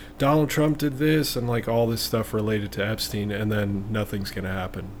Donald Trump did this, and like all this stuff related to Epstein, and then nothing's going to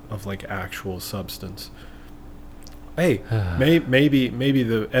happen of like actual substance. Hey, maybe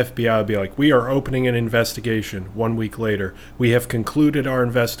the FBI will be like, we are opening an investigation. 1 week later, we have concluded our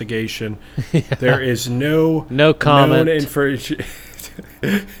investigation. Yeah. There is no comment. Known information.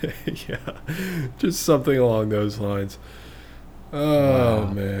 Yeah, just something along those lines. Oh,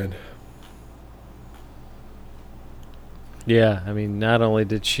 wow. Man. Yeah, I mean, not only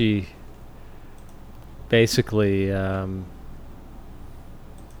did she basically... I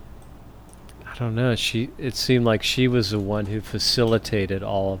don't know. It seemed like she was the one who facilitated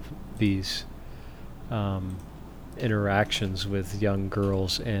all of these interactions with young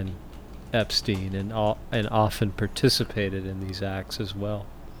girls and Epstein, and often participated in these acts as well.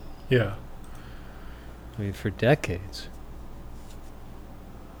 Yeah. I mean, for decades.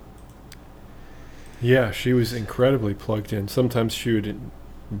 Yeah, she was incredibly plugged in. Sometimes she would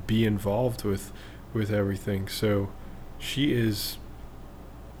be involved with everything. So she is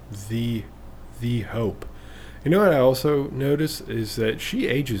the hope. You know what I also noticed is that she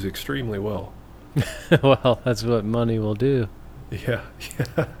ages extremely well. Well, that's what money will do. Yeah,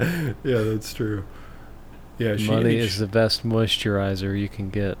 that's true. Yeah, money is the best moisturizer you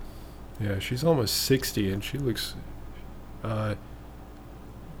can get. Yeah, she's almost 60, and she looks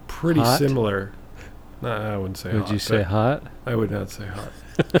Pretty Hot? similar. No, I wouldn't say hot. Would you say hot? I would not say hot.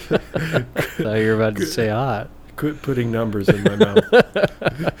 I thought you were about to say hot. Quit putting numbers in my mouth.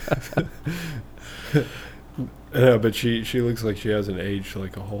 No, but she looks like she hasn't aged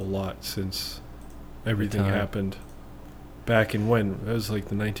like a whole lot since everything happened. Back in when? It was like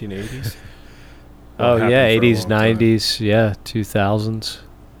the 1980s? Oh, yeah, 80s, a long time. 90s, yeah, 2000s.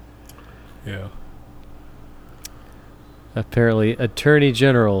 Yeah. Apparently,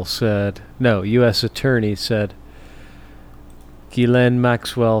 U.S. Attorney said Ghislaine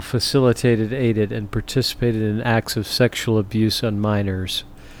Maxwell facilitated, aided, and participated in acts of sexual abuse on minors.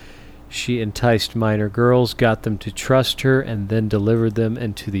 She enticed minor girls, got them to trust her, and then delivered them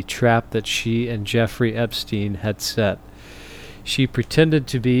into the trap that she and Jeffrey Epstein had set. She pretended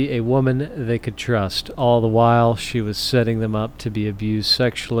to be a woman they could trust. All the while, she was setting them up to be abused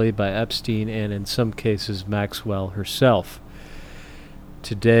sexually by Epstein and, in some cases, Maxwell herself.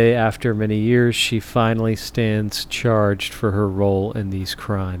 Today, after many years, she finally stands charged for her role in these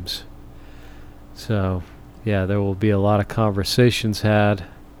crimes. So, yeah, there will be a lot of conversations had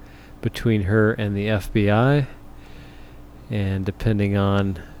between her and the FBI, and depending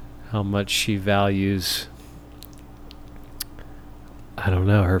on how much she values, I don't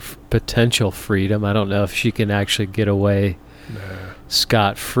know, her potential freedom. I don't know if she can actually get away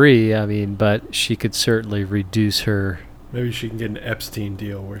scot-free. I mean, but she could certainly reduce her. Maybe she can get an Epstein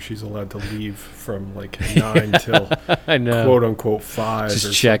deal where she's allowed to leave from like 9 till I know, quote unquote 5. just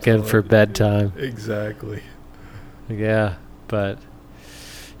or check in something for like bedtime. Exactly. Yeah, but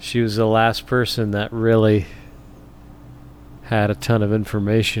she was the last person that really had a ton of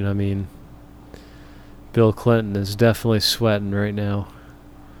information. I mean, Bill Clinton is definitely sweating right now.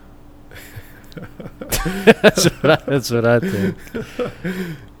 That's what I think.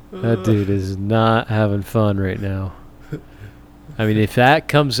 That dude is not having fun right now. I mean, if that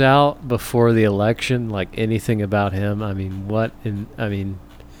comes out before the election, like anything about him, I mean,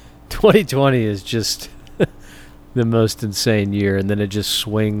 2020 is just the most insane year, and then it just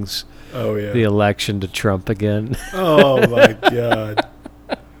swings the election to Trump again. Oh my God.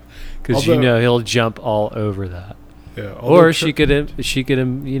 Because he'll jump all over that. Yeah. Or she could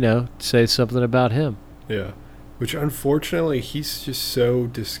say something about him. Yeah. Which, unfortunately, he's just so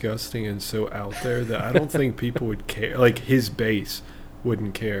disgusting and so out there that I don't think people would care. Like, his base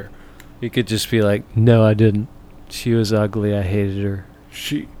wouldn't care. He could just be like, no, I didn't. She was ugly. I hated her.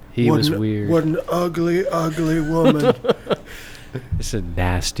 He was weird. What an ugly, ugly woman. It's a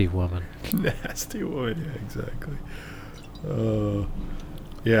nasty woman. Nasty woman, yeah, exactly.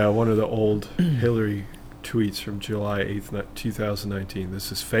 Yeah, one of the old Hillary tweets from July 8th, 2019.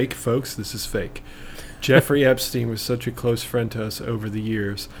 This is fake, folks. This is fake. Jeffrey Epstein was such a close friend to us over the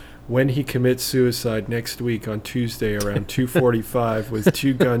years. When he commits suicide next week on Tuesday around 2:45 with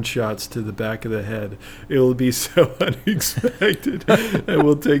 2 gunshots to the back of the head, it will be so unexpected and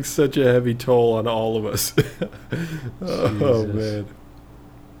will take such a heavy toll on all of us. Oh, man.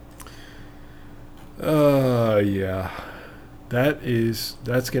 Yeah.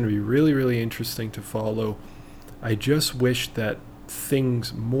 That's going to be really, really interesting to follow. I just wish that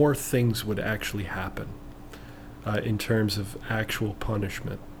more things would actually happen in terms of actual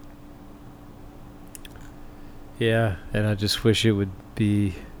punishment. Yeah, and I just wish it would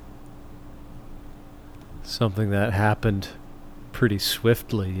be something that happened pretty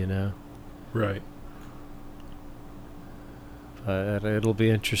swiftly, Right. But it'll be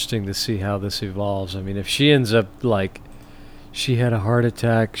interesting to see how this evolves. I mean, if she ends up she had a heart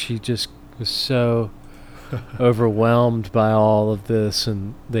attack, she just was so overwhelmed by all of this,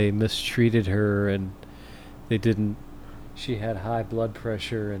 and they mistreated her, and she had high blood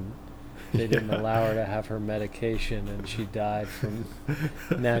pressure, and they didn't allow her to have her medication, and she died from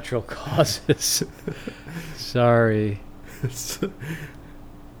natural causes. Sorry.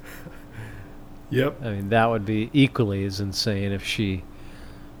 Yep. I mean, that would be equally as insane if she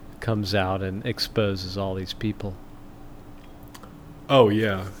comes out and exposes all these people. Oh,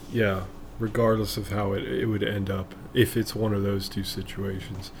 yeah. Yeah. Regardless of how it would end up, if it's one of those two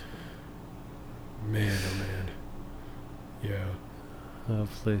situations. Man, oh man. Yeah.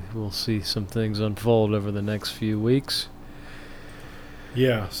 Hopefully we'll see some things unfold over the next few weeks.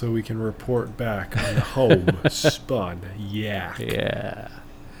 Yeah, so we can report back on Homespun. Yeah. Yeah.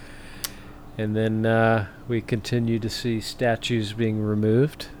 And then we continue to see statues being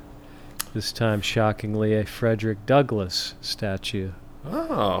removed. This time, shockingly, a Frederick Douglass statue.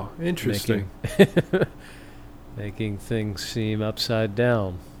 Oh, interesting. Making things seem upside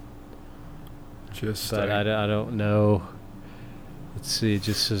down. But I don't know. Let's see, it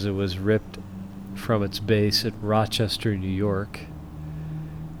just says it was ripped from its base at Rochester, New York,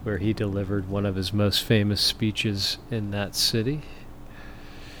 where he delivered one of his most famous speeches in that city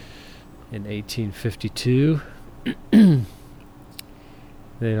in 1852. They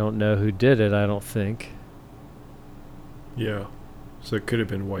don't know who did it, I don't think. Yeah. So it could have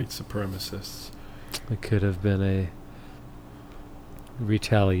been white supremacists. It could have been a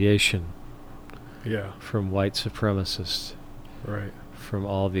retaliation Yeah. from white supremacists, Right. from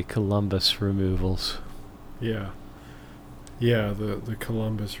all the Columbus removals. Yeah. Yeah, the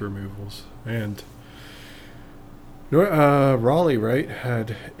Columbus removals. And Raleigh, right,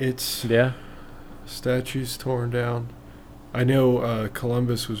 had its Yeah. statues torn down. I know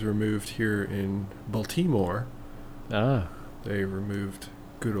Columbus was removed here in Baltimore. Ah. They removed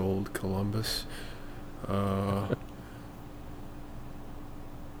good old Columbus.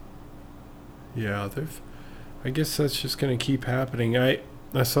 Yeah, I guess that's just going to keep happening. I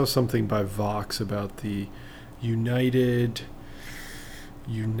saw something by Vox about the United.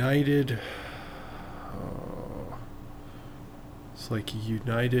 It's like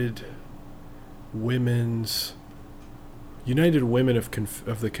United Women of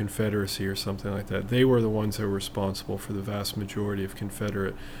the Confederacy or something like that. They were the ones that were responsible for the vast majority of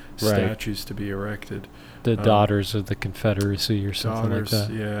Confederate statues to be erected. The Daughters of the Confederacy or something like that.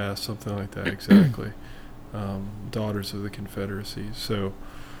 Yeah, something like that, exactly. Daughters of the Confederacy. So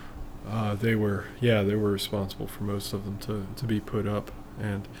they were responsible for most of them to be put up.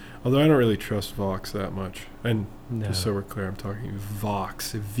 And although I don't really trust Vox that much, and just so we're clear, I'm talking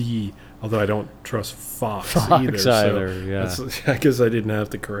Vox, V, although I don't trust Fox either. So yeah. I guess I didn't have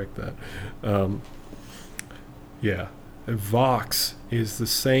to correct that. Yeah. And Vox is the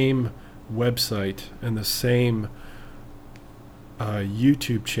same website and the same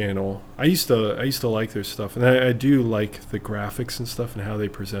YouTube channel. I used to like their stuff, and I do like the graphics and stuff and how they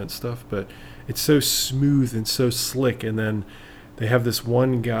present stuff, but it's so smooth and so slick. And then they have this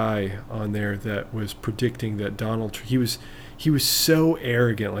one guy on there that was predicting that Donald Trump, he was so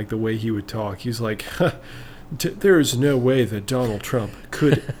arrogant, like the way he would talk. He was like, there is no way that Donald Trump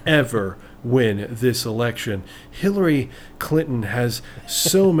could ever win this election. Hillary Clinton has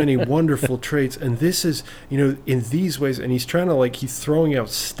so many wonderful traits, and this is, in these ways, and he's trying to, he's throwing out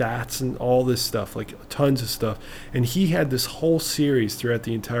stats and all this stuff, tons of stuff. And he had this whole series throughout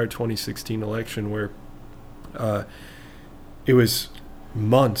the entire 2016 election where it was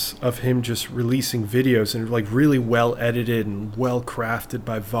months of him just releasing videos and really well edited and well crafted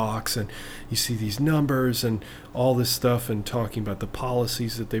by Vox, and you see these numbers and all this stuff and talking about the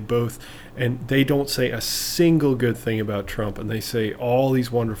policies that and they don't say a single good thing about Trump, and they say all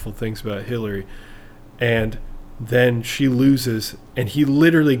these wonderful things about Hillary, and then she loses and he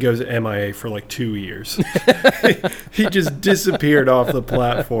literally goes MIA for 2 years. He just disappeared off the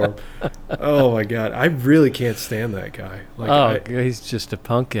platform. Oh my God, I really can't stand that guy. He's just a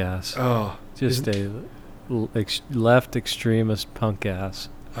punk ass. Oh, just a left extremist punk ass.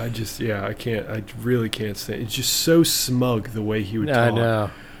 I can't. I really can't stand. It's just so smug the way he would talk. I know.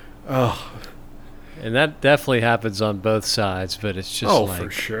 Oh, and that definitely happens on both sides, but it's just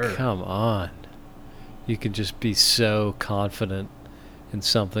for sure. Come on. You can just be so confident in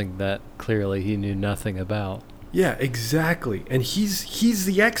something that clearly he knew nothing about. Yeah, exactly. And he's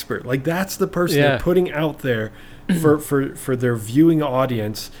the expert. That's the person they're putting out there for their viewing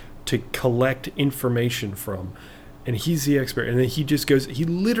audience to collect information from. And he's the expert. And then he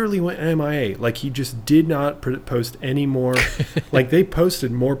literally went MIA. He just did not post any more. They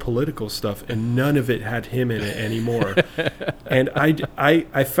posted more political stuff, and none of it had him in it anymore. And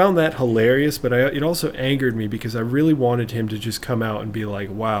I found that hilarious, but it also angered me because I really wanted him to just come out and be like,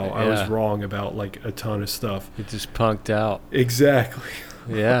 wow, I was wrong about a ton of stuff. He just punked out. Exactly.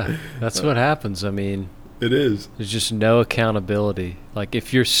 Yeah, that's what happens. I mean, it is. There's just no accountability.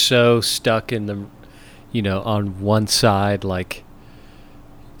 If you're so stuck in the, on one side,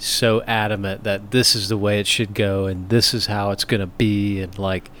 so adamant that this is the way it should go and this is how it's going to be, and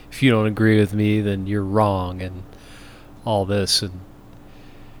if you don't agree with me, then you're wrong, and all this. And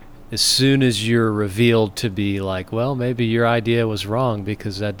as soon as you're revealed to be well, maybe your idea was wrong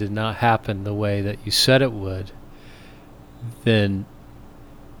because that did not happen the way that you said it would, then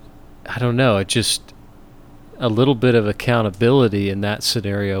I don't know, it just, a little bit of accountability in that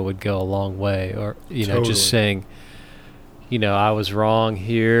scenario would go a long way. Or Totally. Just saying, I was wrong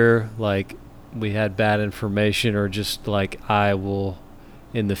here, we had bad information, or just I will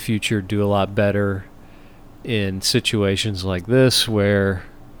in the future do a lot better in situations like this where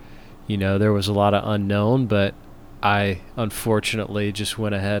there was a lot of unknown, but I unfortunately just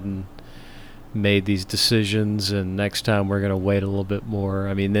went ahead and made these decisions, and next time we're going to wait a little bit more.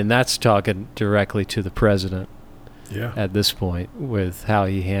 I mean, then that's talking directly to the president at this point with how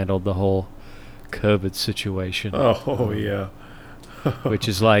he handled the whole COVID situation. Yeah. Which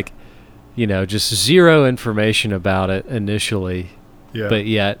is like, just zero information about it initially, but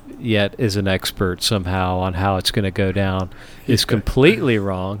yet is an expert somehow on how it's going to go down. Is completely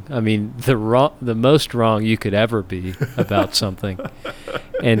wrong. I mean, the most wrong you could ever be about something,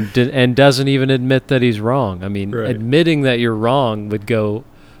 and doesn't even admit that he's wrong. I mean, admitting that you're wrong would go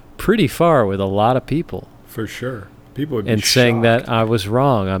pretty far with a lot of people. For sure, people would be and shocked. Saying that I was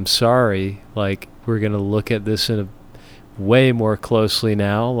wrong, I'm sorry. Like, we're going to look at this in a way more closely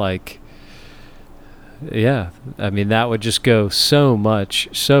now. Like, I mean, that would just go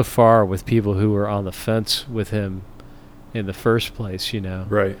so far with people who were on the fence with him in the first place,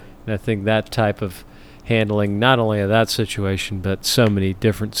 Right. And I think that type of handling, not only of that situation, but so many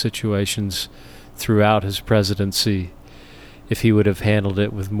different situations throughout his presidency, if he would have handled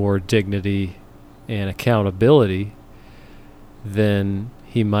it with more dignity and accountability, then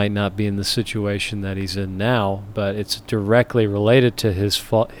he might not be in the situation that he's in now. But it's directly related to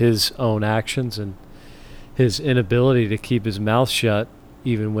his own actions and his inability to keep his mouth shut,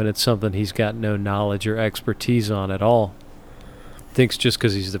 even when it's something he's got no knowledge or expertise on at all. Thinks just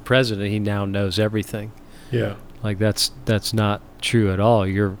because he's the president, he now knows everything. Yeah. Like, that's not true at all.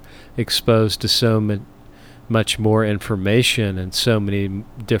 You're exposed to so much more information and so many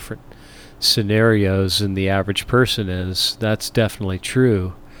different scenarios than the average person is. That's definitely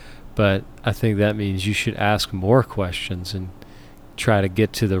true. But I think that means you should ask more questions and try to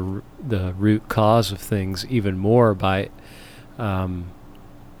get to the root cause of things even more by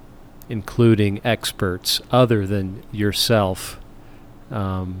including experts other than yourself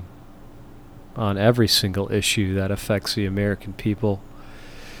on every single issue that affects the American people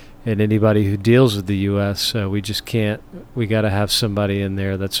and anybody who deals with the U.S. So we got to have somebody in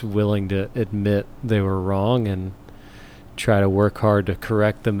there that's willing to admit they were wrong and try to work hard to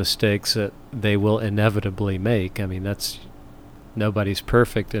correct the mistakes that they will inevitably make. I mean, nobody's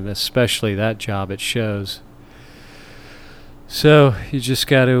perfect, and especially that job, it shows. So you just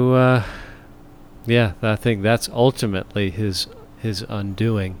got to, I think that's ultimately his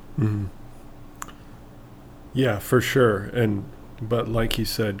undoing. Mm-hmm. Yeah, for sure. But like he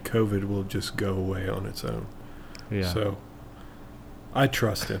said, COVID will just go away on its own. Yeah. So I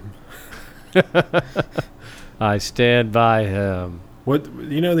trust him. I stand by him.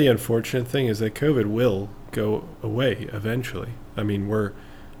 The unfortunate thing is that COVID will go away eventually. I mean, we're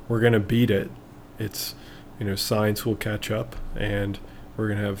going to beat it. It's, science will catch up, and we're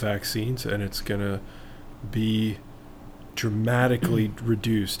going to have vaccines, and it's going to be dramatically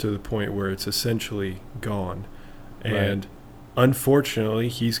reduced to the point where it's essentially gone. And unfortunately,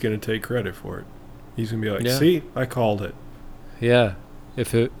 he's going to take credit for it. He's going to be like, see, I called it. Yeah.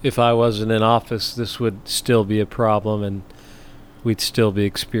 If I wasn't in office, this would still be a problem, and we'd still be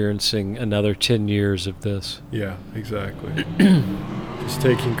experiencing another 10 years of this. Yeah, exactly. Just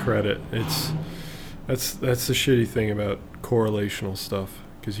taking credit. That's the shitty thing about correlational stuff,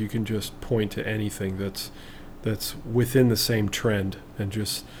 because you can just point to anything that's within the same trend, and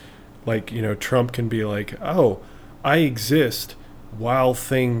just like, Trump can be like, oh, I exist while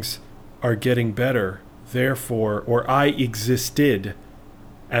things are getting better, therefore, or I existed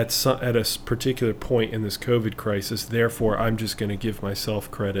at a particular point in this COVID crisis, therefore I'm just going to give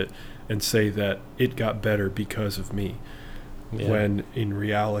myself credit and say that it got better because of me. Yeah. When in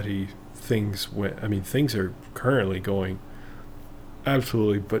reality, things are currently going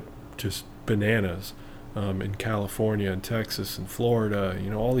absolutely but just bananas in California and Texas and Florida,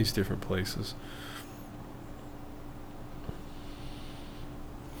 all these different places.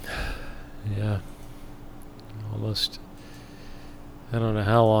 Yeah. Almost. I don't know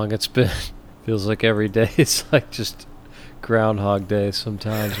how long it's been. Feels like every day it's like just Groundhog Day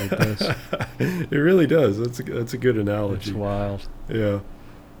sometimes with this. It really does. That's a good analogy. It's wild. Yeah.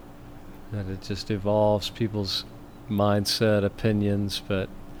 That it just evolves people's mindset, opinions, but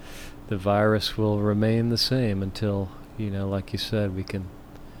the virus will remain the same until, like you said, we can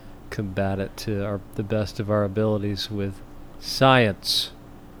combat it to the best of our abilities with science.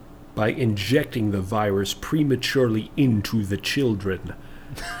 By injecting the virus prematurely into the children.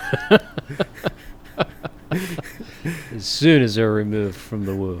 As soon as they're removed from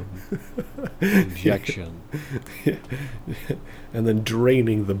the womb. Injection. And then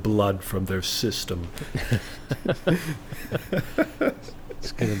draining the blood from their system.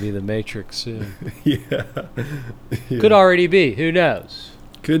 It's going to be the Matrix soon. Yeah. Could already be. Who knows?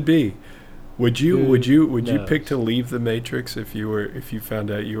 Could be. Would you knows? pick to leave the Matrix if you found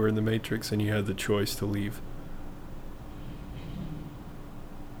out you were in the Matrix and you had the choice to leave?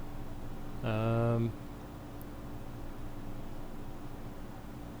 Um,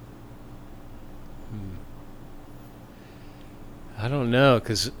 hmm. I don't know,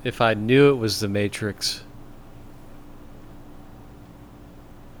 because if I knew it was the Matrix,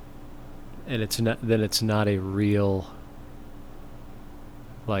 and it's not, then it's not a real,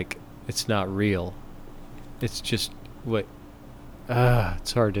 like, it's not real. It's just what.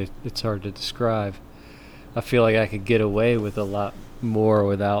 It's hard to describe. I feel like I could get away with a lot more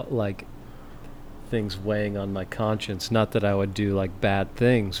without like things weighing on my conscience. Not that I would do like bad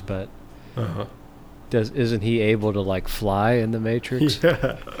things, but Uh-huh. isn't he able to like fly in the Matrix?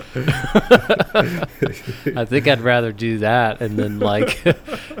 Yeah. I think I'd rather do that and then like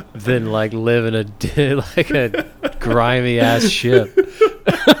than like live in a like a grimy ass ship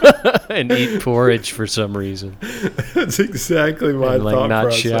and eat porridge for some reason That's exactly my and like thought not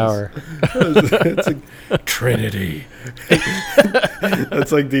process. shower. It's like Trinity.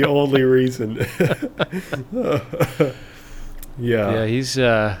 That's like the only reason. Yeah, he's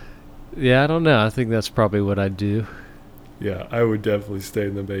yeah, I don't know. I think that's probably what I'd do. Yeah, I would definitely stay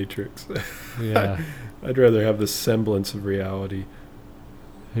in the Matrix. Yeah. I'd rather have the semblance of reality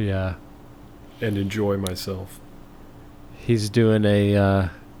Yeah. and enjoy myself. He's doing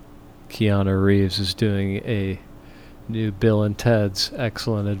Keanu Reeves is doing a new Bill and Ted's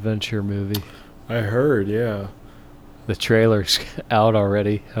Excellent Adventure movie. I heard, yeah. The trailer's out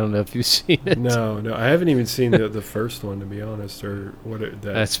already. I don't know if you've seen it. No, I haven't even seen the first one, to be honest, or what it,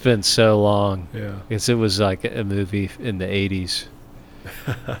 that. It's been so long. Yeah. Because it was like a movie in the 80s.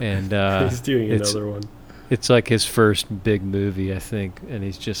 And He's doing it's, another one. it's like his first big movie, I think. And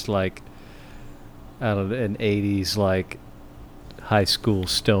he's just like, I don't know, an 80s like high school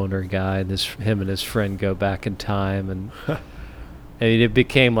stoner guy. And him and his friend go back in time. And it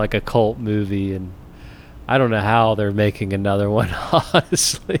became like a cult movie. And I don't know how they're making another one,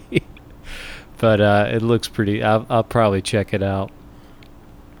 honestly. But it looks pretty. I'll probably check it out.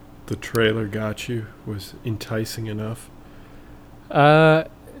 The trailer got you, was enticing enough. I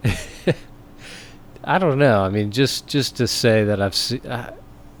don't know. I mean, just to say that I've seen.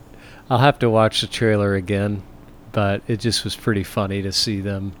 I'll have to watch the trailer again, but it just was pretty funny to see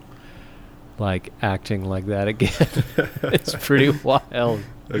them like acting like that again. It's pretty wild.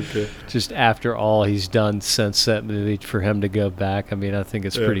 Okay. Just after all he's done since that movie, for him to go back, I mean, I think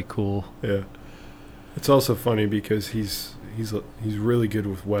it's pretty cool. Yeah. It's also funny because he's really good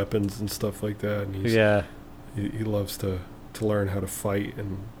with weapons and stuff like that, and he loves to learn how to fight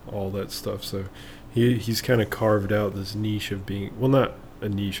and all that stuff. So he's kind of carved out this niche of being, well, not a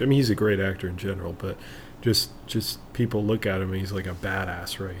niche. I mean, he's a great actor in general, but just people look at him and he's like a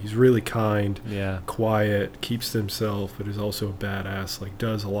badass, right? He's really kind, quiet, keeps to himself, but is also a badass, like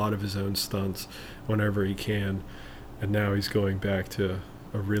does a lot of his own stunts whenever he can. And now he's going back to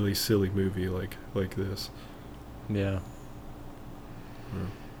a really silly movie like this. Yeah.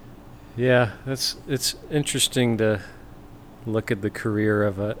 Yeah, it's interesting to look at the career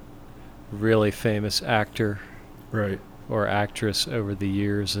of a really famous actor, right, or actress over the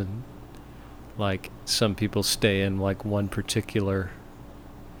years, and like some people stay in like one particular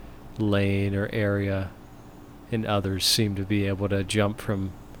lane or area, and others seem to be able to jump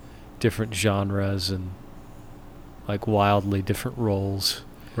from different genres and like wildly different roles,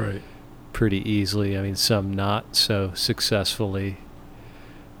 right, pretty easily. I mean, some not so successfully,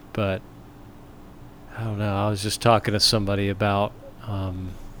 but I don't know. I was just talking to somebody about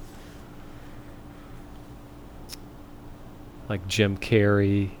like Jim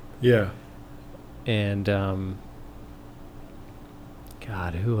Carrey. Yeah. And God,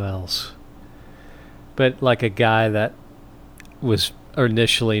 who else? But like a guy that was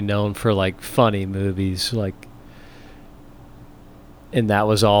initially known for like funny movies, like, and that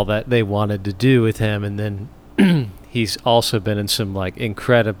was all that they wanted to do with him. And then he's also been in some like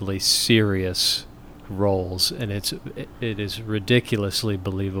incredibly serious roles, and it is ridiculously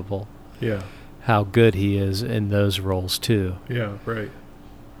believable. Yeah. How good he is in those roles too. Yeah, right.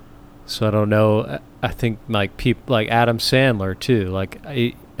 So I don't know. I think like people like Adam Sandler too. Like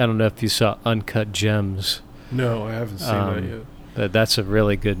I don't know if you saw Uncut Gems. No, I haven't seen that yet. But that's a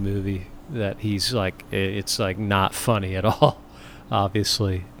really good movie. That he's like, it's like not funny at all,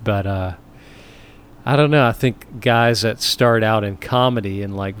 obviously. But I don't know. I think guys that start out in comedy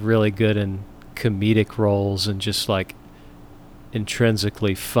and like really good in comedic roles and just like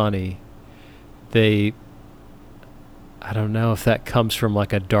intrinsically funny, I don't know if that comes from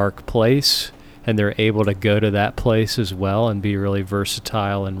like a dark place and they're able to go to that place as well and be really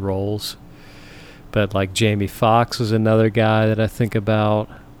versatile in roles. But like Jamie Foxx is another guy that I think about,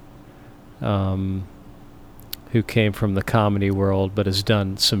 who came from the comedy world but has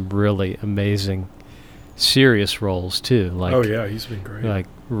done some really amazing serious roles too. Like, oh yeah, he's been great. Like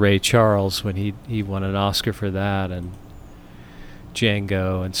Ray Charles when he won an Oscar for that, and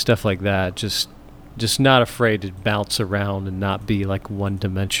Django and stuff like that. Just not afraid to bounce around and not be like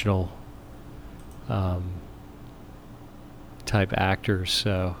one-dimensional type actors.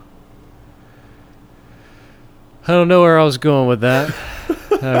 So I don't know where I was going with that.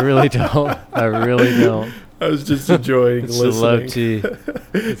 I really don't. I was just enjoying it's listening. The low T.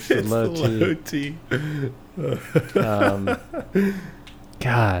 It's the low T.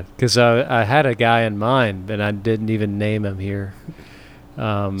 God, because I had a guy in mind, and I didn't even name him here.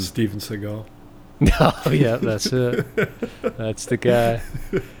 Steven Seagal. No, yeah, that's it. That's the guy.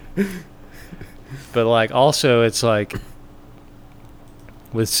 But like, also, it's like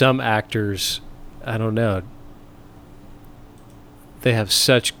with some actors, I don't know. They have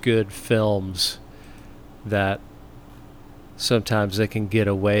such good films that sometimes they can get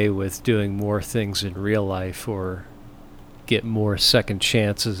away with doing more things in real life or get more second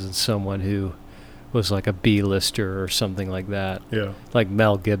chances than someone who was like a B-lister or something like that. Yeah. Like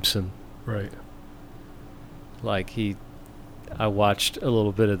Mel Gibson. Right. Like I watched a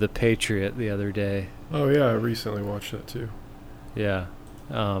little bit of The Patriot the other day. Oh yeah, I recently watched that too. Yeah.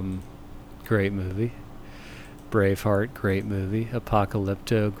 Great movie. Braveheart, great movie.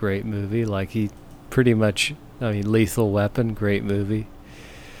 Apocalypto, great movie. Like he pretty much, I mean, Lethal Weapon, great movie.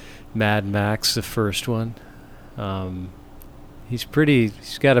 Mad Max, the first one. He's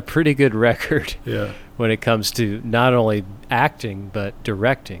got a pretty good record. Yeah. When it comes to not only acting but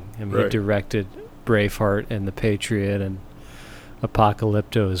directing. I mean, right. He directed Braveheart and The Patriot and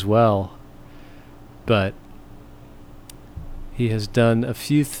Apocalypto as well. But he has done a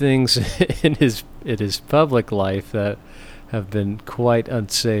few things in his public life that have been quite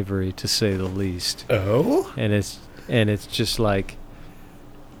unsavory, to say the least. Oh? And it's just like,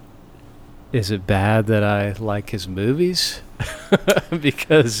 is it bad that I like his movies?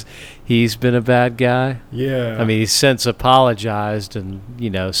 Because he's been a bad guy? Yeah. I mean, he's since apologized and,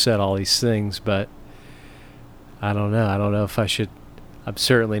 said all these things, but I don't know. I don't know if I should. I'm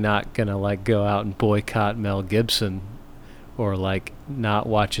certainly not going to, like, go out and boycott Mel Gibson or, like, not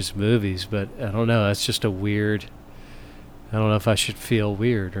watch his movies, but I don't know. That's just a weird. I don't know if I should feel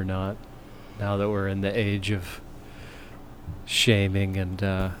weird or not now that we're in the age of shaming and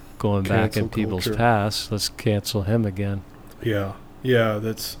going Cancel back in people's culture. past. Let's cancel him again. Yeah,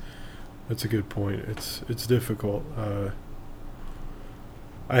 that's a good point. It's difficult.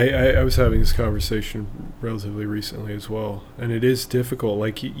 I was having this conversation relatively recently as well, and it is difficult.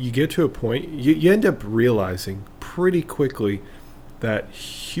 Like you get to a point, you end up realizing pretty quickly that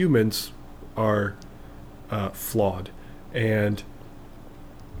humans are flawed, and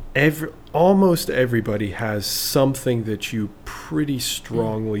almost everybody has something that you pretty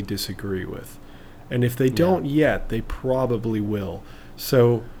strongly disagree with. And if they don't yet, they probably will.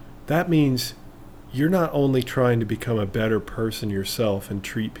 So that means you're not only trying to become a better person yourself and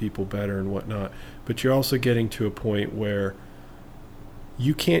treat people better and whatnot, but you're also getting to a point where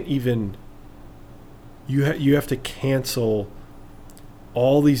you can't even... You have to cancel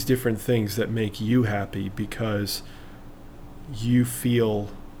all these different things that make you happy because you feel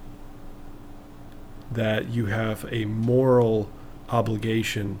that you have a moral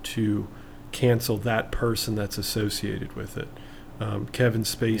obligation to cancel that person that's associated with it. Kevin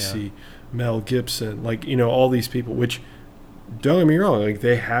Spacey, Mel Gibson, like, all these people, which, don't get me wrong, like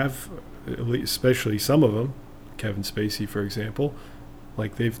they have, especially some of them, Kevin Spacey, for example,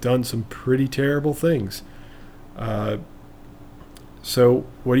 like they've done some pretty terrible things. So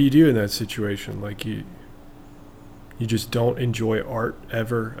what do you do in that situation? Like you just don't enjoy art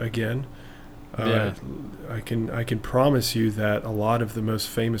ever again? I can promise you that a lot of the most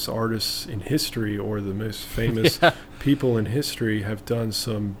famous artists in history or the most famous people in history have done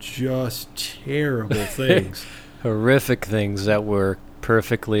some just terrible things. Horrific things that were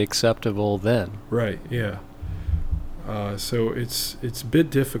perfectly acceptable then. Right, yeah. So it's a bit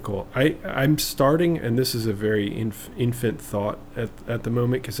difficult. I'm starting, and this is a very infant thought at the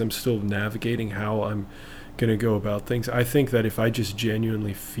moment because I'm still navigating how I'm going to go about things. I think that if I just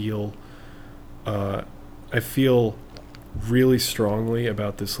genuinely feel... I feel really strongly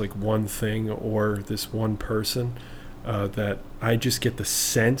about this like one thing or this one person, that I just get the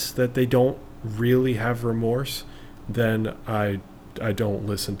sense that they don't really have remorse, then I don't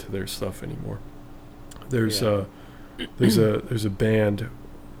listen to their stuff anymore. There's a band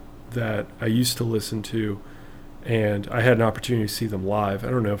that I used to listen to And I had an opportunity to see them live. I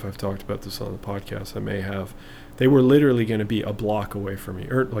don't know if I've talked about this on the podcast. I may have. They were literally going to be a block away from me,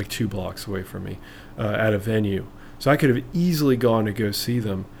 or like 2 blocks away from me, at a venue. So I could have easily gone to go see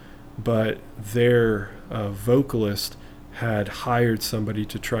them, but their vocalist had hired somebody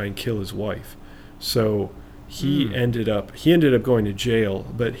to try and kill his wife. So he ended up going to jail,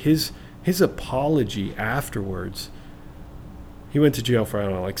 but his apology afterwards, he went to jail for, I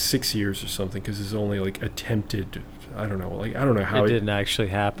don't know, like 6 years or something, because it's only like attempted, I don't know how it didn't actually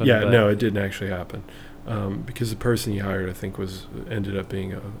happen. Yeah, no, it didn't actually happen. Because the person he hired, I think, ended up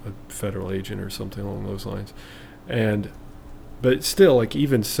being a federal agent or something along those lines. But still, like,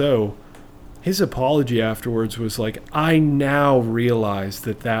 even so, his apology afterwards was like, I now realize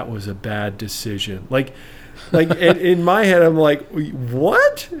that was a bad decision. Like in my head, I'm like,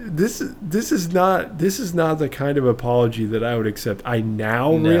 what? This is not the kind of apology that I would accept. I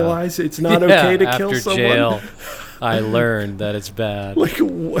now realize it's not okay to kill someone. After jail, I learned that it's bad like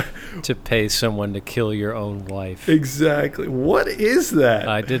what? To pay someone to kill your own wife. Exactly. What is that?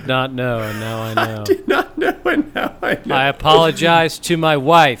 I did not know, and now I know. I did not know, and now I know. I apologize to my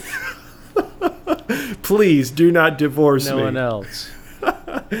wife. Please do not divorce me. No one else.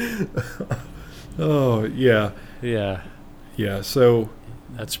 Oh, yeah. Yeah. Yeah, so...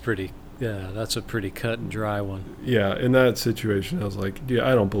 That's a pretty cut and dry one. Yeah, in that situation, I was like, dude,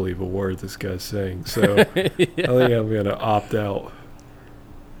 I don't believe a word this guy's saying, so I think I'm going to opt out.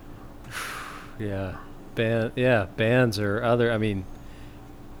 Yeah. Bands or other... I mean,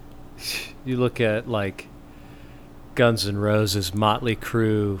 you look at, like, Guns N' Roses, Motley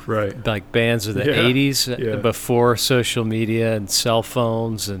Crue, right? Like bands of the 80s, before social media and cell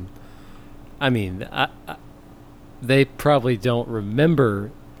phones, and I mean, they probably don't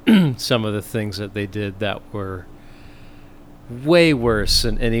remember some of the things that they did that were way worse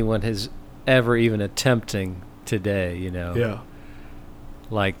than anyone has ever even attempting today. You know,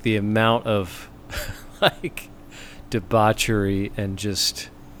 like the amount of like debauchery and just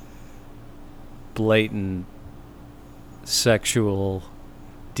blatant sexual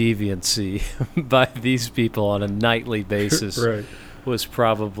deviancy by these people on a nightly basis right. was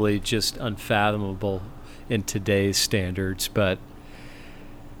probably just unfathomable in today's standards. But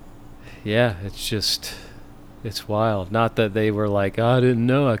yeah, it's wild. Not that they were like, oh, I didn't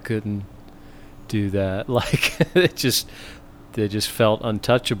know I couldn't do that. Like they just felt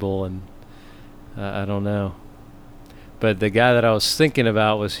untouchable, and I don't know. But the guy that I was thinking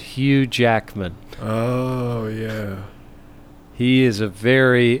about was Hugh Jackman. Oh yeah. He is a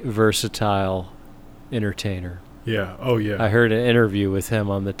very versatile entertainer. Yeah. Oh, yeah. I heard an interview with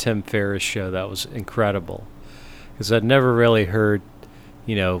him on the Tim Ferriss show that was incredible. Because I'd never really heard,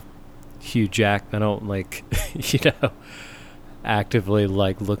 Hugh Jackman. I don't, actively,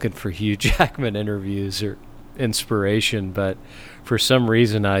 looking for Hugh Jackman interviews or inspiration. But for some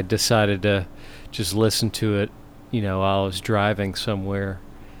reason, I decided to just listen to it, while I was driving somewhere.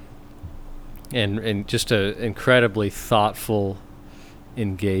 And just an incredibly thoughtful,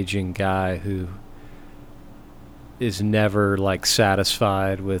 engaging guy who is never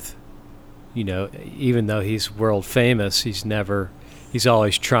satisfied with, even though he's world famous, he's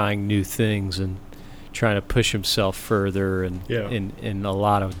always trying new things and trying to push himself further and in a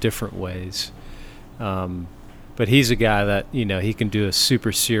lot of different ways. But he's a guy that, he can do a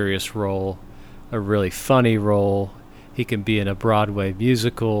super serious role, a really funny role. He can be in a Broadway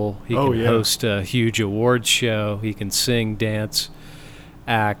musical. He can host a huge awards show. He can sing, dance,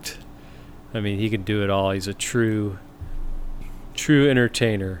 act. I mean, he can do it all. He's a true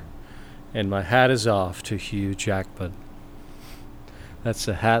entertainer. And my hat is off to Hugh Jackman. That's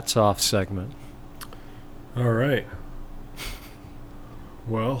the hats off segment. All right.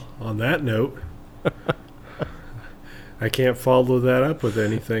 Well, on that note, I can't follow that up with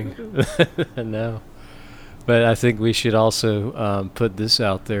anything. No. But I think we should also put this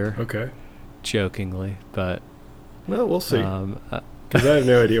out there. Okay. Jokingly, but... Well, we'll see. Because I have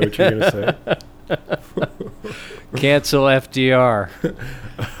no idea what you're going to say. Cancel FDR.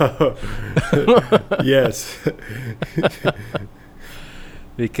 Yes.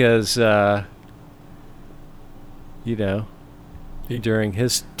 Because, during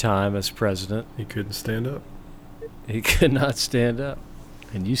his time as president... He couldn't stand up. He could not stand up.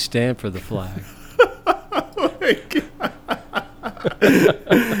 And you stand for the flag. Oh my God.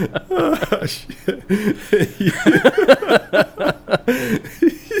 Oh, shit.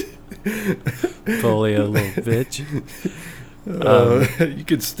 Polio, little bitch. You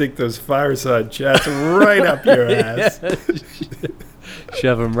could stick those fireside chats right up your ass.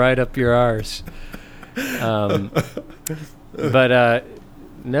 Shove them right up your arse. But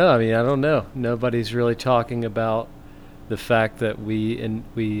No, I mean, I don't know. Nobody's really talking about the fact that we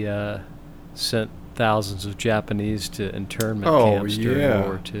sent thousands of Japanese to internment camps during World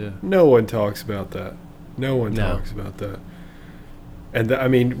War II. No one talks about that. No one No. talks about that. And I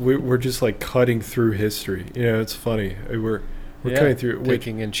mean, we're just like cutting through history. You know, it's funny. We're cutting through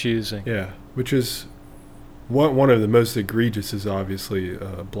picking and choosing. Yeah, which is one of the most egregious is obviously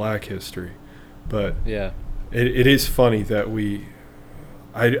Black history, but Yeah. it is funny that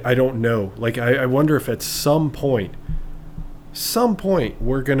I don't know. Like I wonder if at some point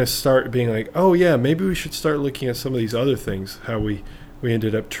we're gonna start being like, oh yeah, maybe we should start looking at some of these other things. How we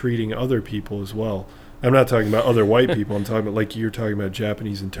ended up treating other people as well. I'm not talking about other white people. I'm talking about like you're talking about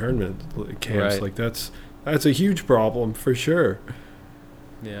Japanese internment camps. Right. Like that's a huge problem for sure.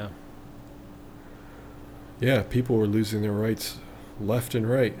 Yeah. Yeah, people were losing their rights left and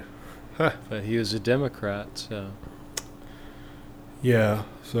right. Huh. But he was a Democrat, so. Yeah,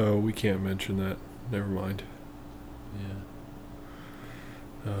 so we can't mention that. Never mind.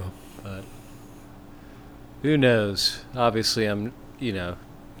 Yeah. Oh. But who knows? Obviously, I'm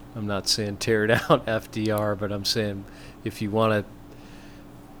not saying tear down FDR, but I'm saying if you want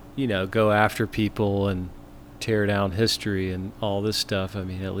to, go after people and tear down history and all this stuff, I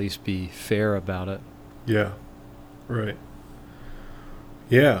mean, at least be fair about it. Yeah, right.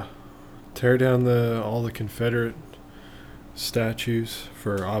 Yeah, tear down all the Confederate statues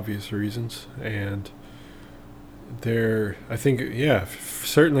for obvious reasons, and I think, yeah,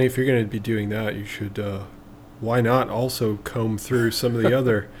 certainly if you're going to be doing that, you should. Why not also comb through some of the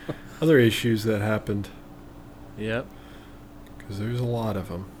other issues that happened? Yep. Because there's a lot of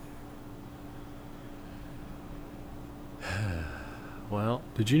them. Well.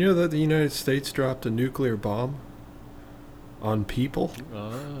 Did you know that the United States dropped a nuclear bomb on people?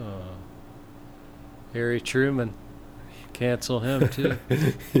 Oh. Harry Truman. Cancel him, too.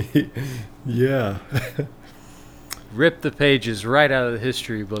 Yeah. Rip the pages right out of the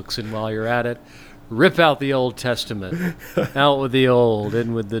history books, and while you're at it, rip out the Old Testament. Out with the old,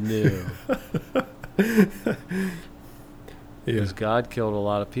 in with the new. Yeah, Because God killed a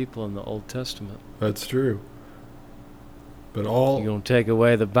lot of people in the Old Testament. that's true. But You gonna take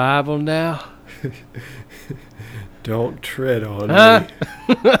away the Bible now? don't tread on me.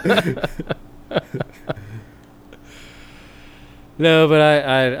 No, but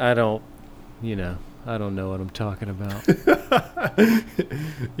I don't, I don't know what I'm talking about.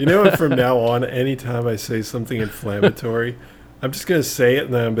 You know what, from now on, anytime I say something inflammatory, I'm just going to say it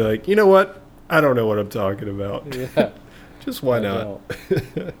and then I'll be like, you know what? I don't know what I'm talking about. Yeah. Just why not?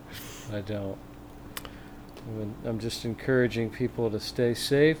 I don't. I'm just encouraging people to stay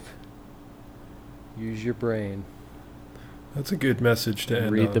safe. Use your brain. That's a good message to And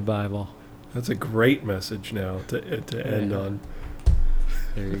end read on. the Bible. That's a great message now to end on.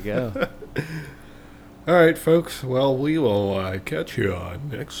 There you go. All right, folks. Well, we will catch you on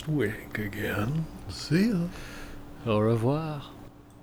next week again. See ya. Au revoir.